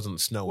cold. It wasn't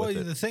snow Well, with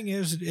it. the thing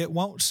is, it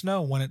won't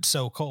snow when it's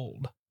so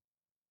cold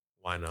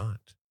Why not?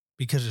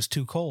 because it's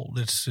too cold.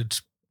 It's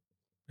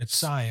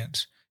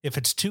science. If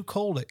it's too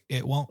cold,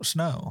 it won't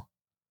snow.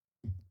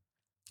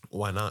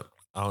 Why not?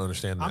 I don't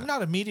understand that. I'm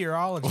not a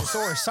meteorologist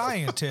or a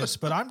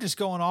scientist, but I'm just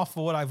going off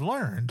of what I've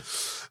learned.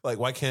 Like,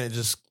 why can't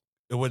it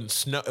wouldn't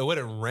snow? It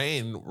wouldn't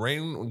rain.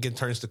 Rain again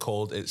turns to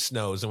cold. It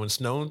snows. And when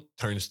snow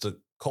turns to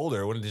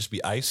colder, wouldn't it just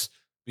be ice?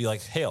 Be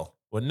like hail,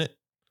 wouldn't it?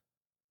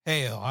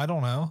 Hell, I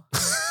don't know.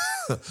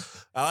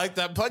 I like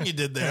that pun you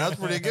did there. That's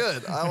pretty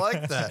good. I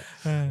like that.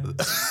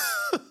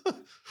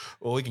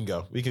 Well, we can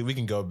go. We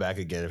can go back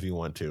again if you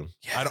want to.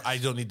 Yeah. I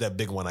don't need that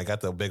big one. I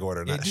got the big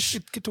order. Yeah, Not-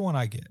 just get the one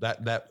I get.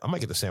 that I might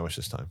get the sandwich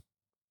this time.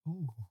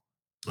 Ooh.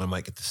 I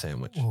might get the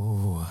sandwich.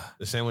 Ooh.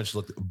 The sandwich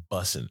looked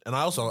bussin'. And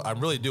I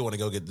really do want to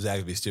go get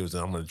Zaxby's too.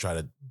 So I'm going to try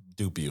to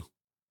dupe you.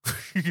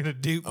 You're gonna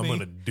dupe I'm me. going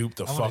to dupe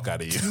the I'm fuck gonna-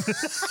 out of you.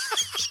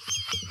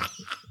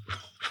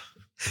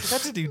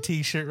 That's a new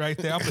T-shirt right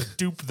there. I'm gonna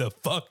dupe the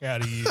fuck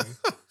out of you.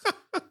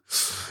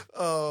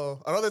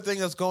 Another thing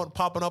that's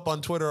popping up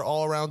on Twitter,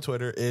 all around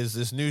Twitter, is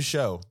this new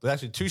show. There's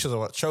actually two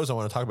shows I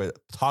want to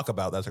talk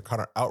about that are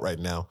kind of out right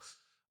now.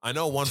 I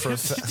know one for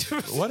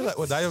what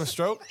did I have a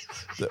stroke?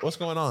 What's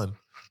going on?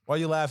 Why are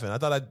you laughing? I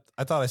thought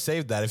I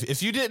saved that.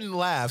 If you didn't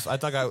laugh, I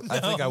think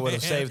I would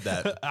have saved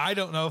that. I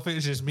don't know if it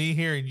was just me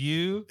hearing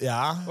you,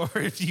 Yeah. or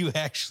if you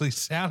actually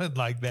sounded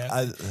like that.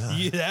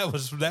 That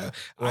was that.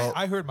 Well-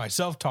 I heard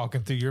myself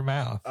talking through your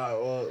mouth.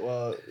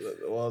 Oh,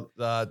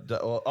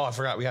 I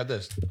forgot we had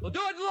this. We'll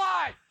do it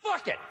live.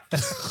 Fuck it.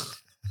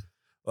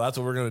 Well, that's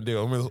what we're gonna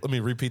do. Let me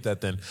repeat that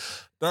then.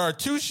 There are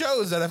two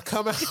shows that have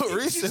come out Just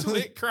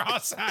recently. went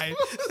cross-eyed.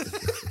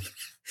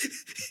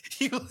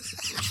 You-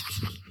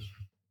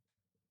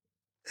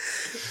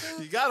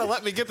 You gotta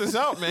let me get this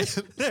out, man.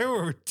 there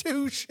were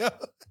two shows.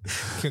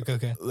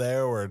 Okay.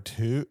 There were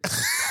two.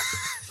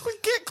 We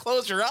can't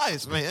close your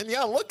eyes, man. You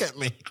gotta look at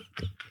me.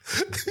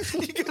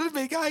 You gotta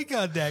make eye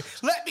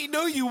contact. Let me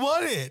know you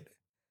want it.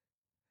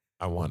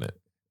 I want it.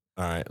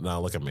 All right, now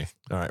look at me.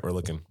 All right, we're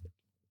looking.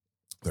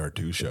 There are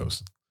two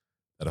shows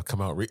that have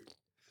come out.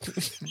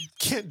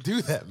 Can't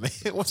do that,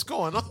 man. What's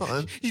going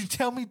on? You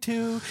tell me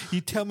to.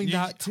 You tell me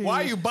not to.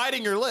 Why are you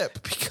biting your lip?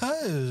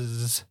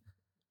 Because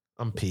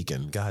I'm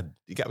peeking. God,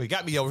 you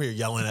got me over here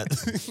yelling at.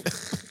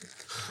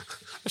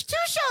 There's two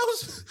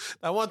shows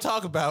I want to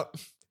talk about,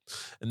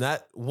 and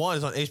that one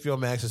is on HBO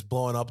Max. It's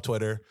blowing up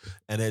Twitter,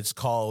 and it's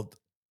called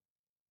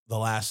The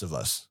Last of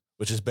Us,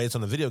 which is based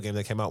on a video game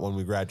that came out when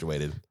we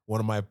graduated. One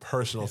of my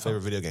personal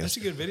favorite video games. that's a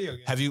good video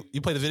game. Have you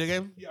played the video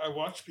game? Yeah, I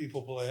watch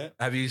people play it.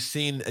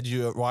 Did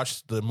you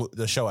watch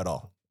the show at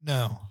all?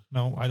 No,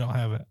 I don't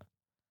have it.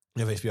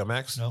 You have HBO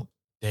Max? Nope.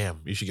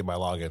 Damn, you should get my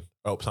login.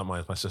 Oh, it's not mine,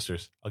 it's my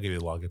sister's. I'll give you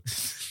the login.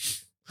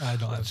 I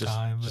don't have Just-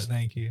 time, but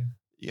thank you.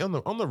 Yeah,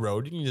 on the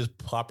road, you can just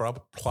prop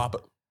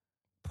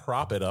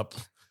it up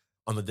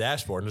on the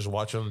dashboard and just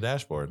watch it on the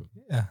dashboard.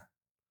 Yeah.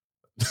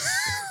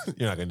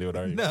 You're not gonna do it,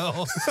 are you?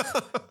 No,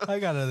 I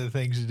got other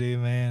things to do,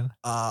 man.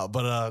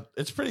 But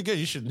it's pretty good.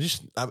 You should.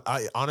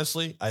 I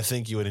honestly, I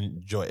think you would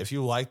enjoy it. If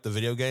you like the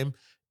video game.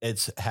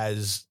 It's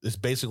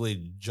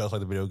basically just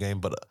like the video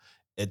game, but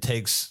it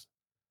takes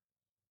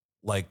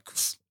like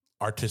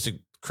artistic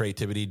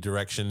creativity,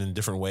 direction in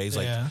different ways.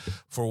 Like Yeah.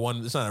 for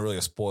one, it's not really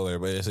a spoiler,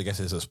 but I guess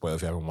it's a spoiler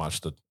if you haven't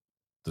watched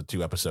the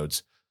two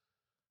episodes.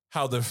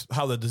 How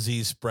the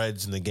disease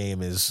spreads in the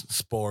game is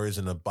spores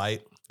and a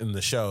bite. In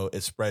the show,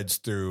 it spreads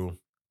through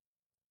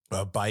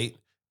a bite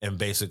and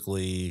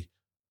basically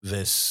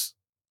this,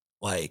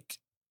 like,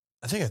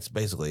 I think that's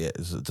basically it.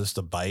 It's just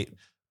a bite,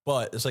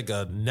 but it's like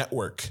a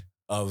network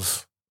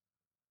of.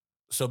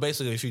 So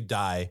basically, if you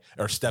die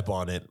or step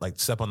on it, like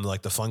step on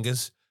like the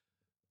fungus,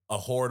 a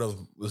horde of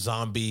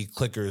zombie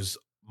clickers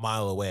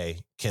mile away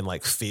can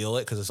like feel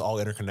it because it's all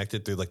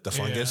interconnected through like the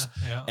fungus,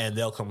 Yeah. and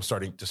they'll come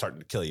starting to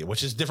kill you,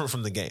 which is different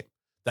from the game.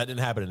 That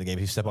didn't happen in the game.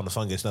 If you step on the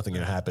fungus, nothing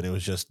gonna happen. It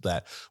was just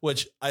that,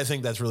 which I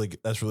think that's really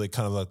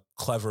kind of a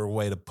clever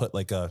way to put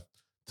to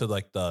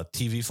the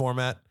TV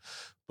format,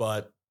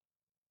 but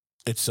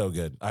it's so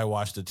good. I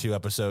watched the 2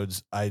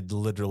 episodes. I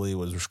literally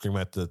was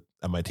screaming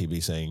at my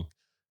TV saying,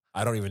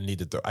 I don't even need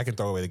to I can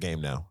throw away the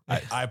game now.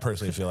 I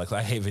personally feel like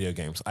I hate video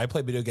games. I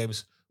play video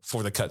games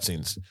for the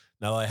cutscenes.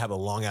 Now that I have a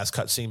long ass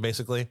cutscene,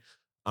 basically,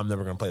 I'm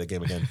never going to play the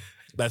game again.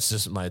 That's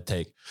just my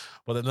take.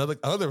 But another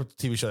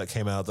TV show that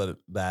came out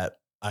that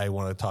I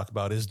want to talk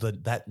about is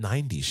that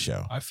 90s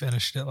show. I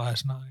finished it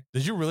last night.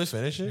 Did you really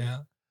finish it? Yeah.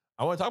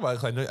 I want to talk about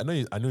it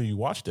because I know you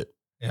watched it.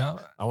 Yeah.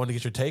 I want to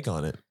get your take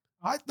on it.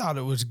 I thought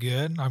it was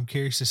good. I'm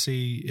curious to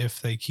see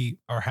if they keep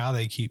or how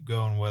they keep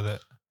going with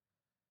it.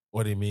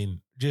 What do you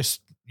mean?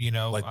 Just,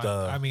 Like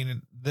I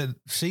mean, the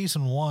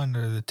season 1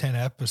 or the 10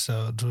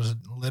 episodes was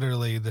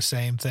literally the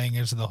same thing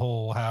as the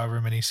whole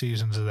however many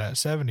seasons of that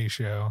 70s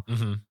show,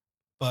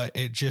 but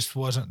it just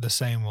wasn't the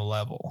same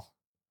level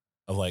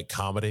of like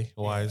comedy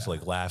wise,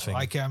 like laughing.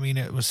 Like, I mean,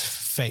 it was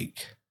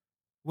fake,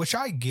 which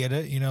I get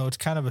it. It's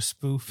kind of a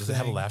spoof. Does it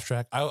have a laugh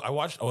track? I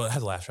watched. Oh, it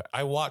has a laugh track.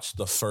 I watched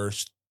the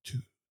first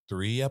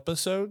 3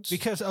 episodes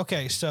because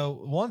so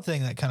one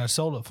thing that kind of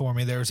sold it for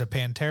me, there was a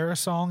Pantera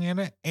song in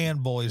it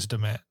and Boys to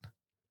Men.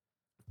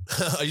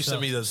 You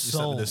sent me the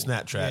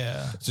Snapchat.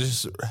 Yeah. It's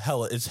just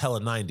hella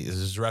 90s.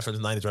 It's reference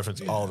 90s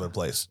reference all over the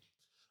place.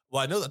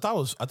 Well, I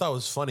thought it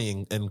was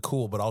funny and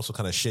cool, but also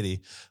kind of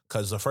shitty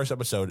because the first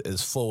episode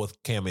is full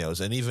with cameos,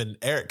 and even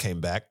Eric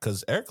came back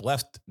because Eric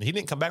left. He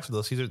didn't come back for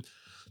the season.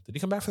 Did he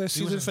come back for the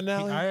season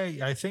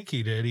finale? I think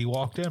he did. He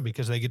walked in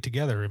because they get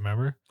together.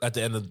 Remember at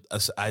the end of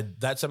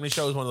that 70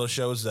 show is one of those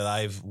shows that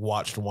I've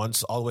watched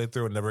once all the way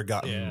through and never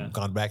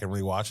gone back and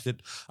rewatched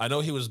it. I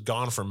know he was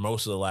gone for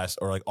most of the last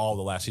or like all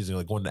the last season,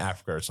 like going to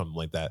Africa or something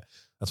like that.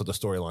 That's what the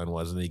storyline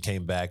was, and he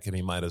came back and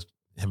him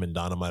and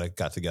Donna might have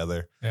got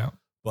together. Yeah.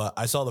 But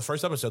I saw the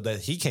first episode that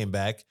he came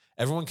back.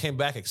 Everyone came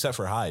back except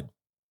for Hyde.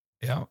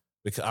 Yeah.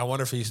 Because I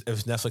wonder if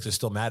Netflix is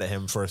still mad at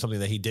him for something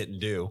that he didn't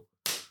do.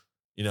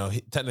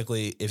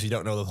 Technically, if you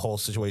don't know the whole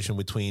situation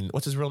between,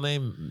 what's his real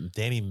name?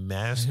 Danny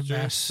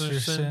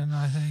Masterson,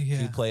 I think. Yeah.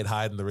 He played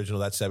Hyde in the original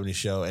That 70s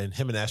Show. And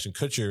him and Ashton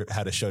Kutcher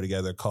had a show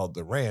together called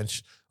The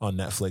Ranch on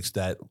Netflix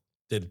that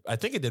I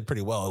think it did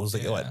pretty well. It was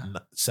like,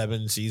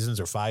 7 seasons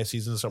or 5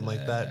 seasons, something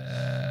like that?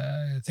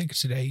 I think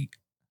it's at 8.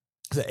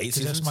 Is it 8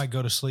 seasons? That's my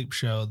go to sleep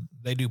show.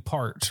 They do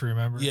parts,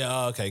 remember?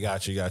 Yeah. Okay.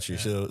 Got you. Yeah.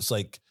 So it's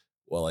like,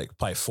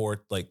 probably 4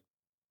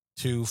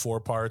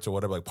 parts or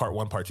whatever, like part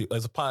 1, part 2.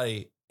 It's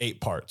probably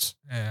 8 parts.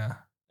 Yeah.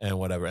 And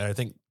whatever. And I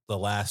think the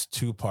last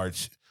 2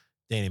 parts,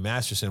 Danny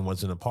Masterson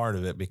wasn't a part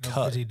of it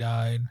because he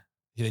died.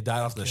 He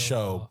died off the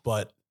show,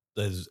 but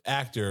his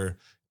actor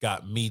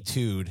got Me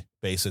Too'd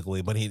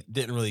basically, but he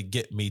didn't really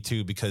get Me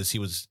Too because he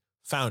was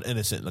found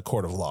innocent in the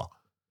court of law.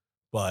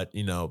 But,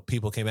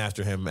 people came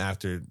after him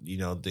after,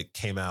 they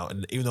came out.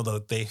 And even though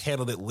they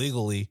handled it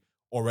legally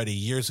already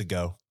years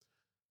ago,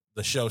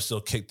 the show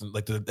still kicked.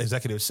 Like the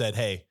executive said,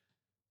 hey,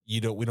 we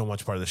don't want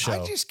you part of the show.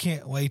 I just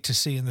can't wait to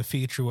see in the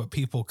future what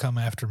people come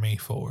after me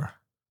for.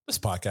 This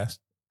podcast.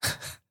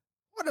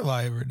 What have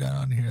I ever done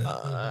on here?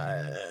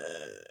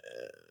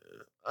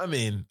 I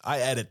mean, I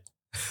edit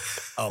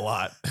a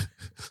lot,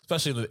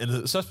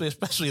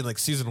 especially in like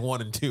season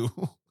 1 and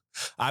 2.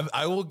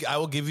 I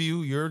will give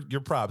you your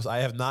props. I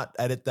have not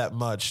edited that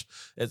much.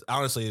 It's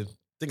honestly, I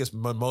think it's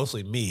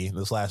mostly me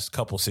this last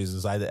couple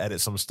seasons. I had to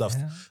edit some stuff.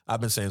 Yeah.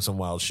 I've been saying some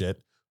wild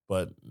shit,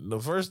 but the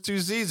first 2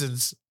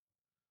 seasons,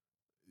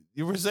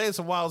 you were saying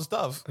some wild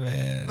stuff.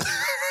 Man,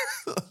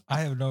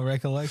 I have no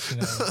recollection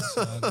of it,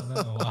 so I don't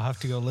know. I'll have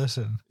to go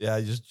listen. Yeah,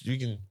 you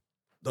can.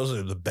 Those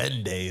are the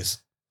Ben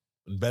days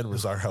when Ben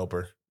was our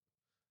helper.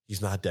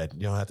 He's not dead.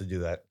 You don't have to do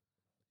that.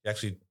 You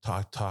actually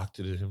talked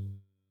to him.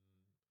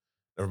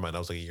 Never mind. That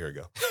was like a year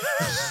ago.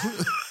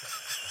 I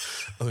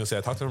was gonna say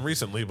I talked to him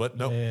recently, but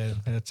no, yeah,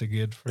 that's a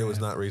good friend. It was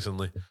not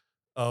recently.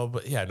 Oh,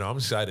 but yeah, no, I'm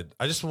excited.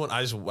 I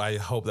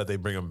hope that they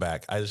bring him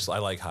back. I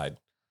like Hyde.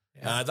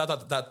 Yeah. And I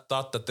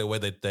thought that the way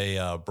that they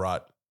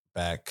brought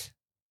back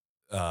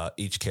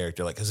each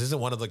character, like, because isn't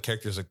one of the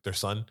characters like their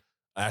son,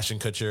 Ashton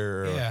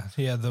Kutcher?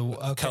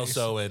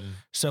 Kelso and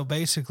so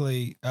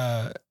basically,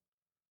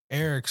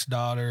 Eric's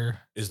daughter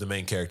is the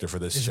main character for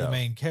this show. The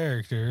main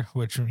character,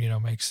 which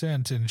makes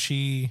sense, and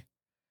she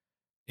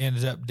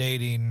ends up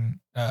dating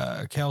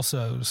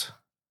Kelso's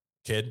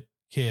kid.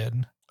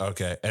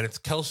 Okay, and it's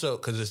Kelso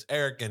because it's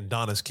Eric and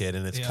Donna's kid,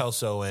 and it's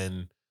Kelso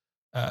and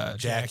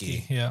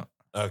Jackie. Yeah.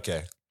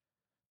 Okay.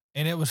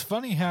 And it was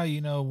funny how,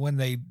 when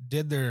they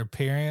did their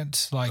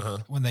appearance, like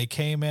when they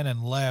came in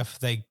and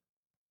left, they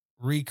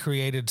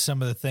recreated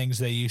some of the things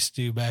they used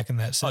to do back in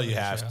that. Oh, you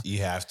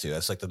have to.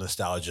 That's like the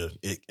nostalgia.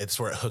 It's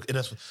where it hooked. And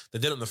they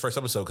did it in the first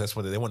episode because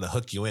they wanted to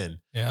hook you in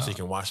so you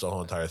can watch the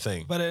whole entire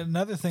thing. But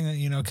another thing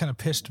that, kind of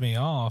pissed me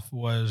off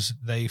was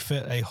they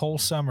fit a whole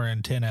summer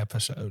in 10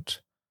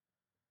 episodes.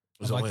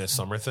 Was it only a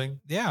summer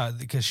thing? Yeah,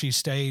 because she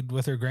stayed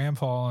with her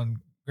grandpa and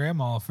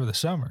grandma for the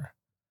summer.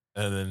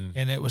 And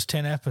it was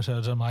 10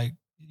 episodes. I'm like,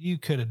 you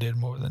could have did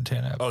more than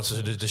 10 episodes. Oh,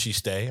 so does she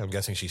stay? I'm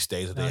guessing she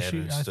stays at the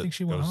end. I think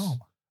she went home.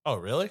 Oh,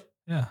 really?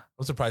 Yeah.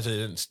 I'm surprised they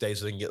didn't stay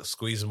so they can get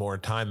squeezed more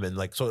time in.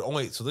 Like, so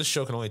this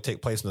show can only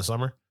take place in the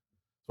summer.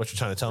 What you're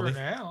trying to tell me?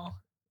 Now.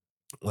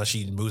 Unless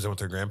she moves in with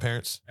her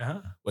grandparents.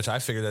 Which I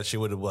figured that she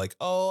would have like,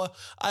 oh,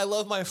 I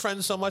love my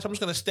friends so much. I'm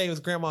just going to stay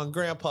with grandma and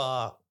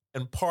grandpa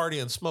and party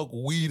and smoke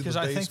weed. Because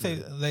I think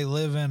they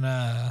live in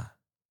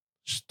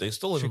they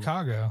still live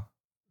Chicago.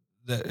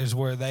 That is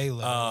where they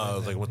live. I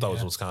was like, what thought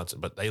was Wisconsin,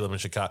 but they live in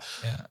Chicago.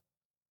 Yeah,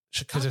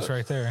 because it's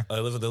right there. They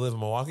live in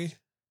Milwaukee.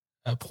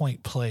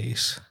 Point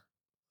Place.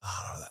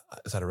 I don't know.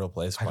 Is that a real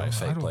place? Probably a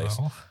fake place.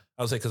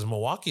 I would say because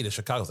Milwaukee to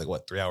Chicago is like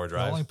what, 3-hour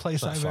drive? The only place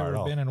It's not I've far at ever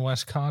all. been in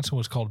Wisconsin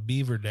was called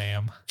Beaver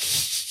Dam.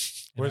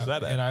 Where's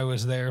that at? And I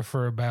was there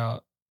for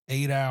about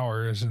 8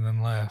 hours and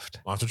then left.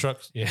 Monster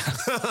trucks? Yeah.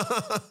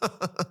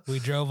 We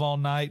drove all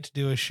night to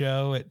do a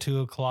show at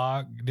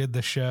 2:00, did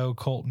the show.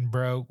 Colton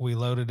broke. We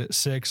loaded at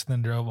 6,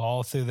 then drove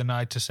all through the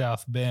night to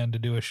South Bend to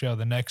do a show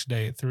the next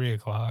day at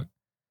 3:00.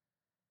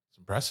 It's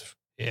impressive.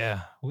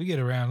 Yeah. We get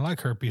around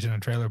like herpes in a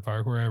trailer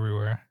park. We're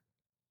everywhere.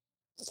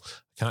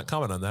 Cannot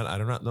comment on that. I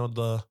do not know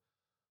the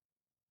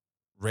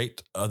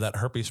rate that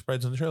herpes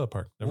spreads in the trailer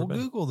park. Never We'll been.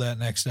 Google that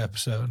next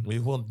episode. We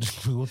will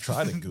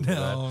try to Google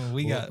that. No,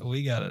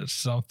 we got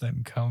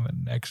something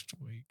coming next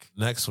week.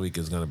 Next week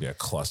is going to be a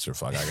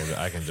clusterfuck.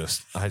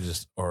 I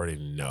just already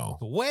know.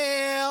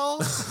 Well,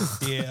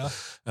 yeah.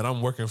 And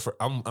I'm working for.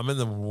 I'm in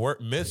the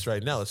midst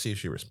right now. Let's see if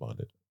she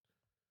responded.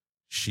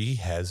 She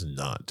has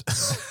not.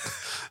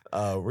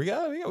 We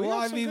got some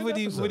good when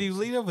you episodes.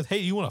 lead up with, "Hey,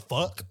 you want to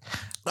fuck?"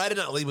 I did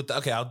not lead with that.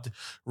 Okay,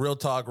 real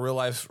talk, real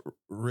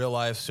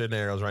life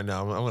scenarios right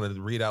now. I'm going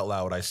to read out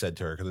loud what I said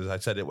to her because I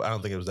said it. I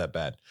don't think it was that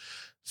bad.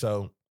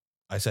 So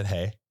I said,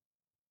 "Hey,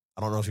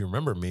 I don't know if you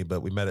remember me,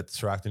 but we met at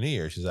Ciroc New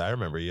Year." She said, "I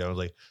remember you." I was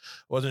like,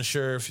 "Wasn't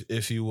sure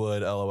if you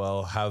would."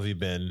 LOL. How have you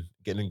been?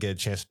 Get a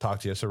chance to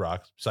talk to you at Ciroc.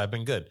 So I've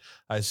been good.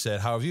 I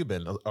said, "How have you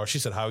been?" Or she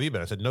said, "How have you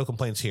been?" I said, "No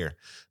complaints here." ...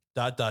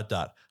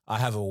 I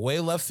have a way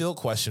left field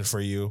question for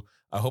you.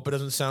 I hope it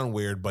doesn't sound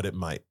weird, but it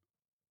might. ...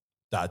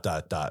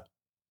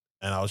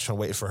 And I was trying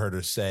to wait for her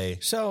to say,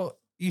 So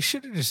you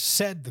should have just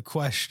said the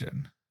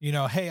question. You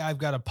know, "Hey, I've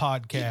got a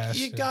podcast."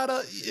 you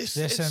gotta this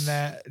and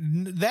that.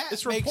 That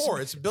it's makes rapport.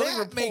 It's building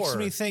that makes rapport.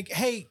 me think,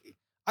 "Hey,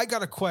 I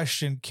got a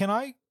question. Can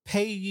I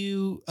pay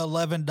you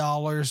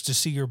 $11 to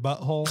see your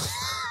butthole?"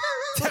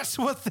 That's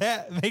what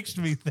that makes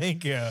me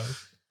think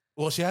of.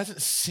 Well, she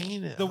hasn't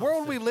seen it. The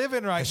world we live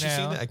in right Has she now.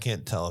 seen it? I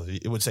can't tell.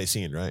 It would say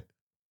seen, right?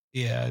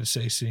 Yeah, I'd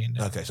say seen.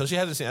 Okay, so she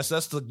hasn't seen it. So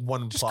that's the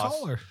one Just plus.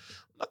 call her.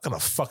 I'm not gonna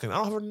fucking. I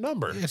don't have her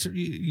number. Yeah, so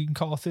you can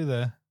call through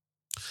the.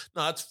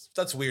 No,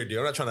 that's weird, dude.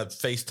 I'm not trying to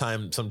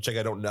FaceTime some chick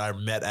I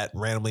met at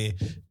randomly,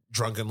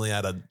 drunkenly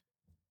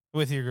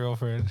With your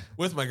girlfriend.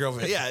 with my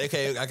girlfriend. Yeah,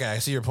 okay. I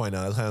see your point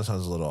now. That kind of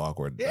sounds a little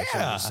awkward. I shouldn't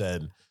Yeah. have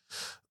said.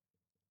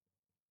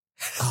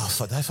 Oh,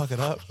 fuck! Did I fuck it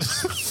up?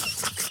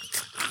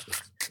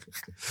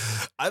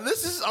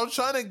 I'm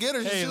trying to get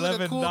her. She Hey, seems like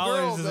a cool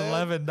girl, $11 is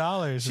man.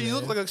 $11. She man.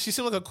 looked like she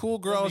seemed like a cool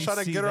girl. I was Let trying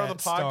me to see get her on the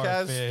that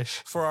podcast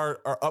starfish. for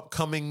our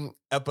upcoming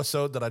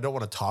episode that I don't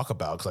want to talk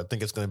about because I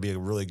think it's going to be a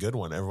really good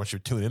one. Everyone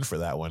should tune in for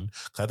that one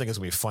because I think it's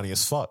going to be funny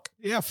as fuck.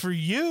 Yeah, for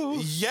you.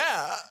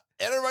 Yeah,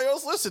 and everybody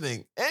else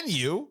listening, and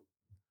you.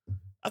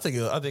 I think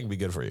it'd be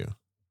good for you.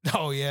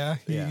 Oh yeah.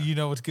 Yeah. You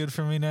know what's good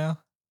for me now?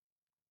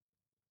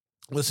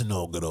 Listen to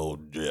old good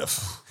old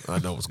Jeff. I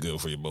know what's good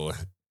for you, boy.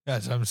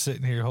 Guys, I'm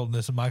sitting here holding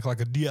this mic like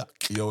a dick.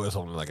 You always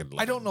holding like a.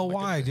 I don't know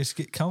why. I just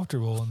get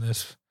comfortable in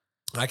this.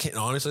 I can't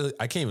honestly.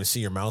 I can't even see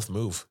your mouth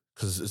move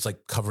because it's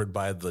like covered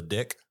by the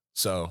dick.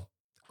 So,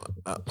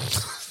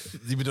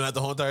 you've been doing that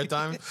the whole entire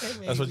time.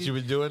 That's what you've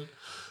been doing.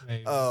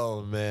 Maybe.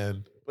 Oh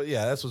man, but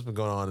yeah, that's what's been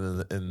going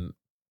on in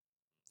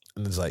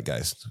the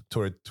zeitgeist.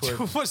 Toward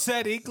What's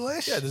that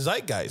English? yeah, the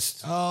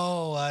zeitgeist.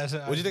 Oh, What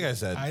do you think I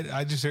said?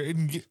 I just heard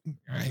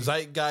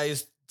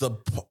Zeitgeist, the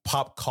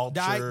pop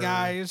culture. Night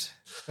guys.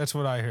 That's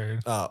what I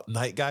heard.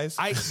 Night guys.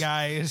 I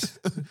guys.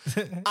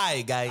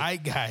 I guy. I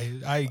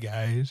guys. I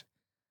guys.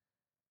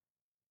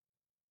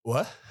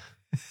 What?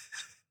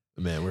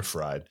 Man, we're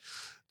fried.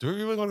 Do we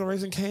really want to go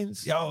Raising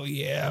Cane's? Oh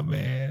yeah,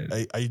 man.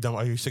 Are you done?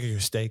 Are you sick of your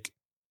steak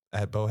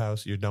at Bow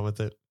House? You're done with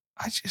it?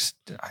 I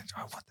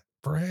want the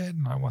bread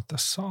and I want the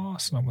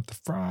sauce and I want the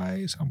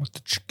fries. I want the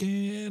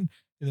chicken.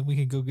 And then we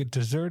can go get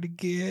dessert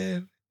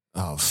again.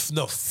 Oh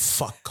no!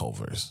 Fuck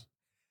Culver's.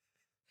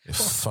 It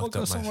We'll fucked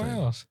go up my somewhere thing.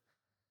 else.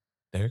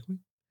 Derek?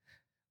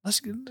 Let's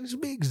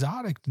be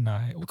exotic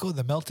tonight. We'll go to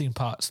the melting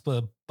pot,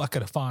 split a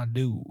bucket of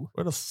fondue.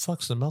 Where the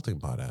fuck's the melting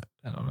pot at?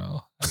 I don't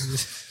know.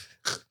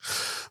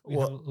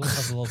 Well- We'll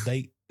have a little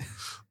date.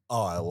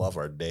 Oh, I love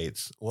our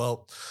dates.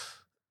 Well,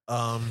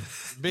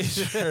 be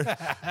sure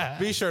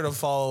to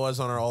follow us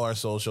on all our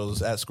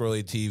socials at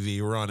Squirrely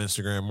TV. We're on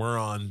Instagram. We're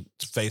on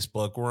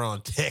Facebook. We're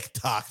on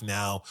TikTok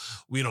now.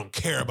 We don't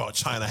care about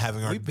China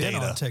having our We've been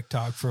data. on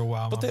TikTok for a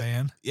while, But my they-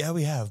 man. Yeah,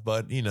 we have,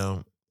 but we're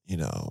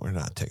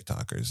not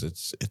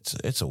TikTokers.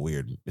 It's a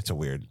weird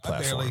I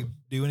platform. barely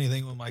do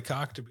anything with my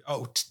cock to be.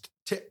 Oh,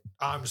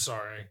 I'm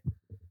sorry.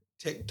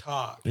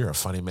 TikTok. You're a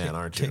funny man,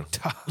 aren't you?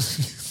 TikTok.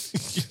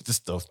 You're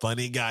just a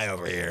funny guy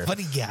over here.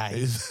 Funny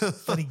guy.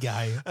 Funny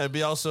guy.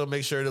 And also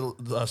make sure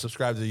to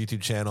subscribe to the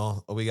YouTube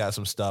channel. We got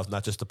some stuff,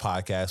 not just the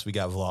podcast. We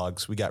got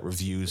vlogs. We got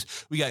reviews.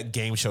 We got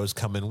game shows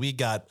coming. We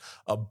got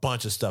a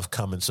bunch of stuff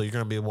coming. So you're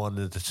going to be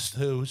wanting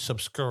to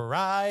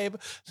subscribe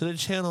to the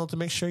channel to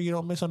make sure you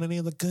don't miss on any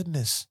of the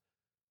goodness.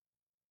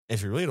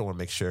 If you really don't want to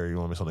make sure you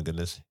won't miss on the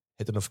goodness,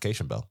 hit the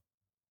notification bell.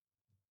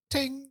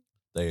 Ting.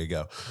 There you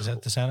go. Is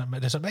that the sound?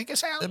 Does it make a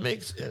sound? It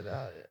makes it.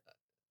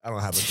 I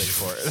don't have a thing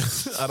for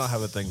it. I don't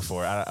have a thing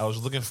for it. I was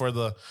looking for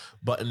the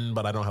button,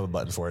 but I don't have a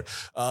button for it.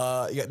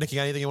 Nick, you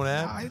got anything you want to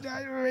add?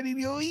 I already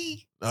know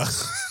eat.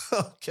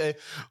 Okay.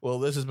 Well,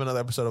 this has been another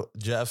episode of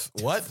Jeff.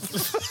 What?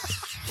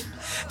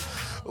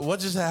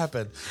 What just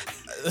happened?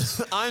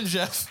 I'm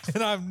Jeff.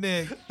 And I'm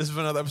Nick. This has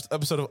been another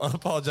episode of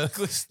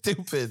Unapologetically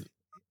Stupid.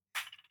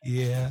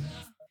 Yeah.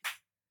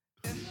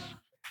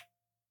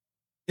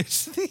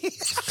 It's the...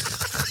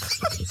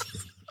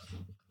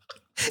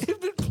 It's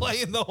been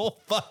playing the whole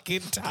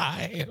fucking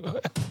time.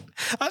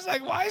 I was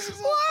like, why is it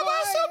so Why am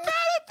I so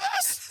bad at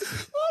this?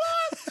 Hold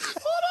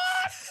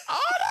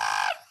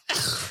on.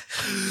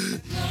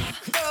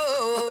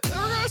 No, We're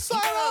going to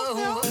sign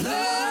off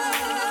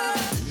now.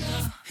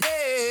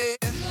 hey,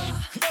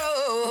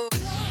 no,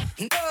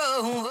 no,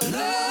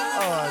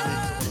 Oh,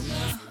 I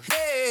need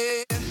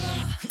hey,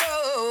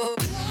 no,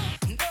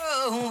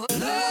 no,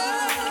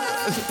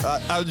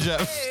 I'm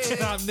Jeff.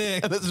 And I'm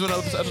Nick. And this has been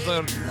another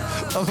episode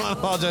of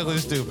Unapologetically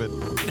Stupid.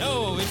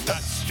 No, it's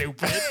not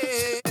stupid.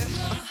 hey.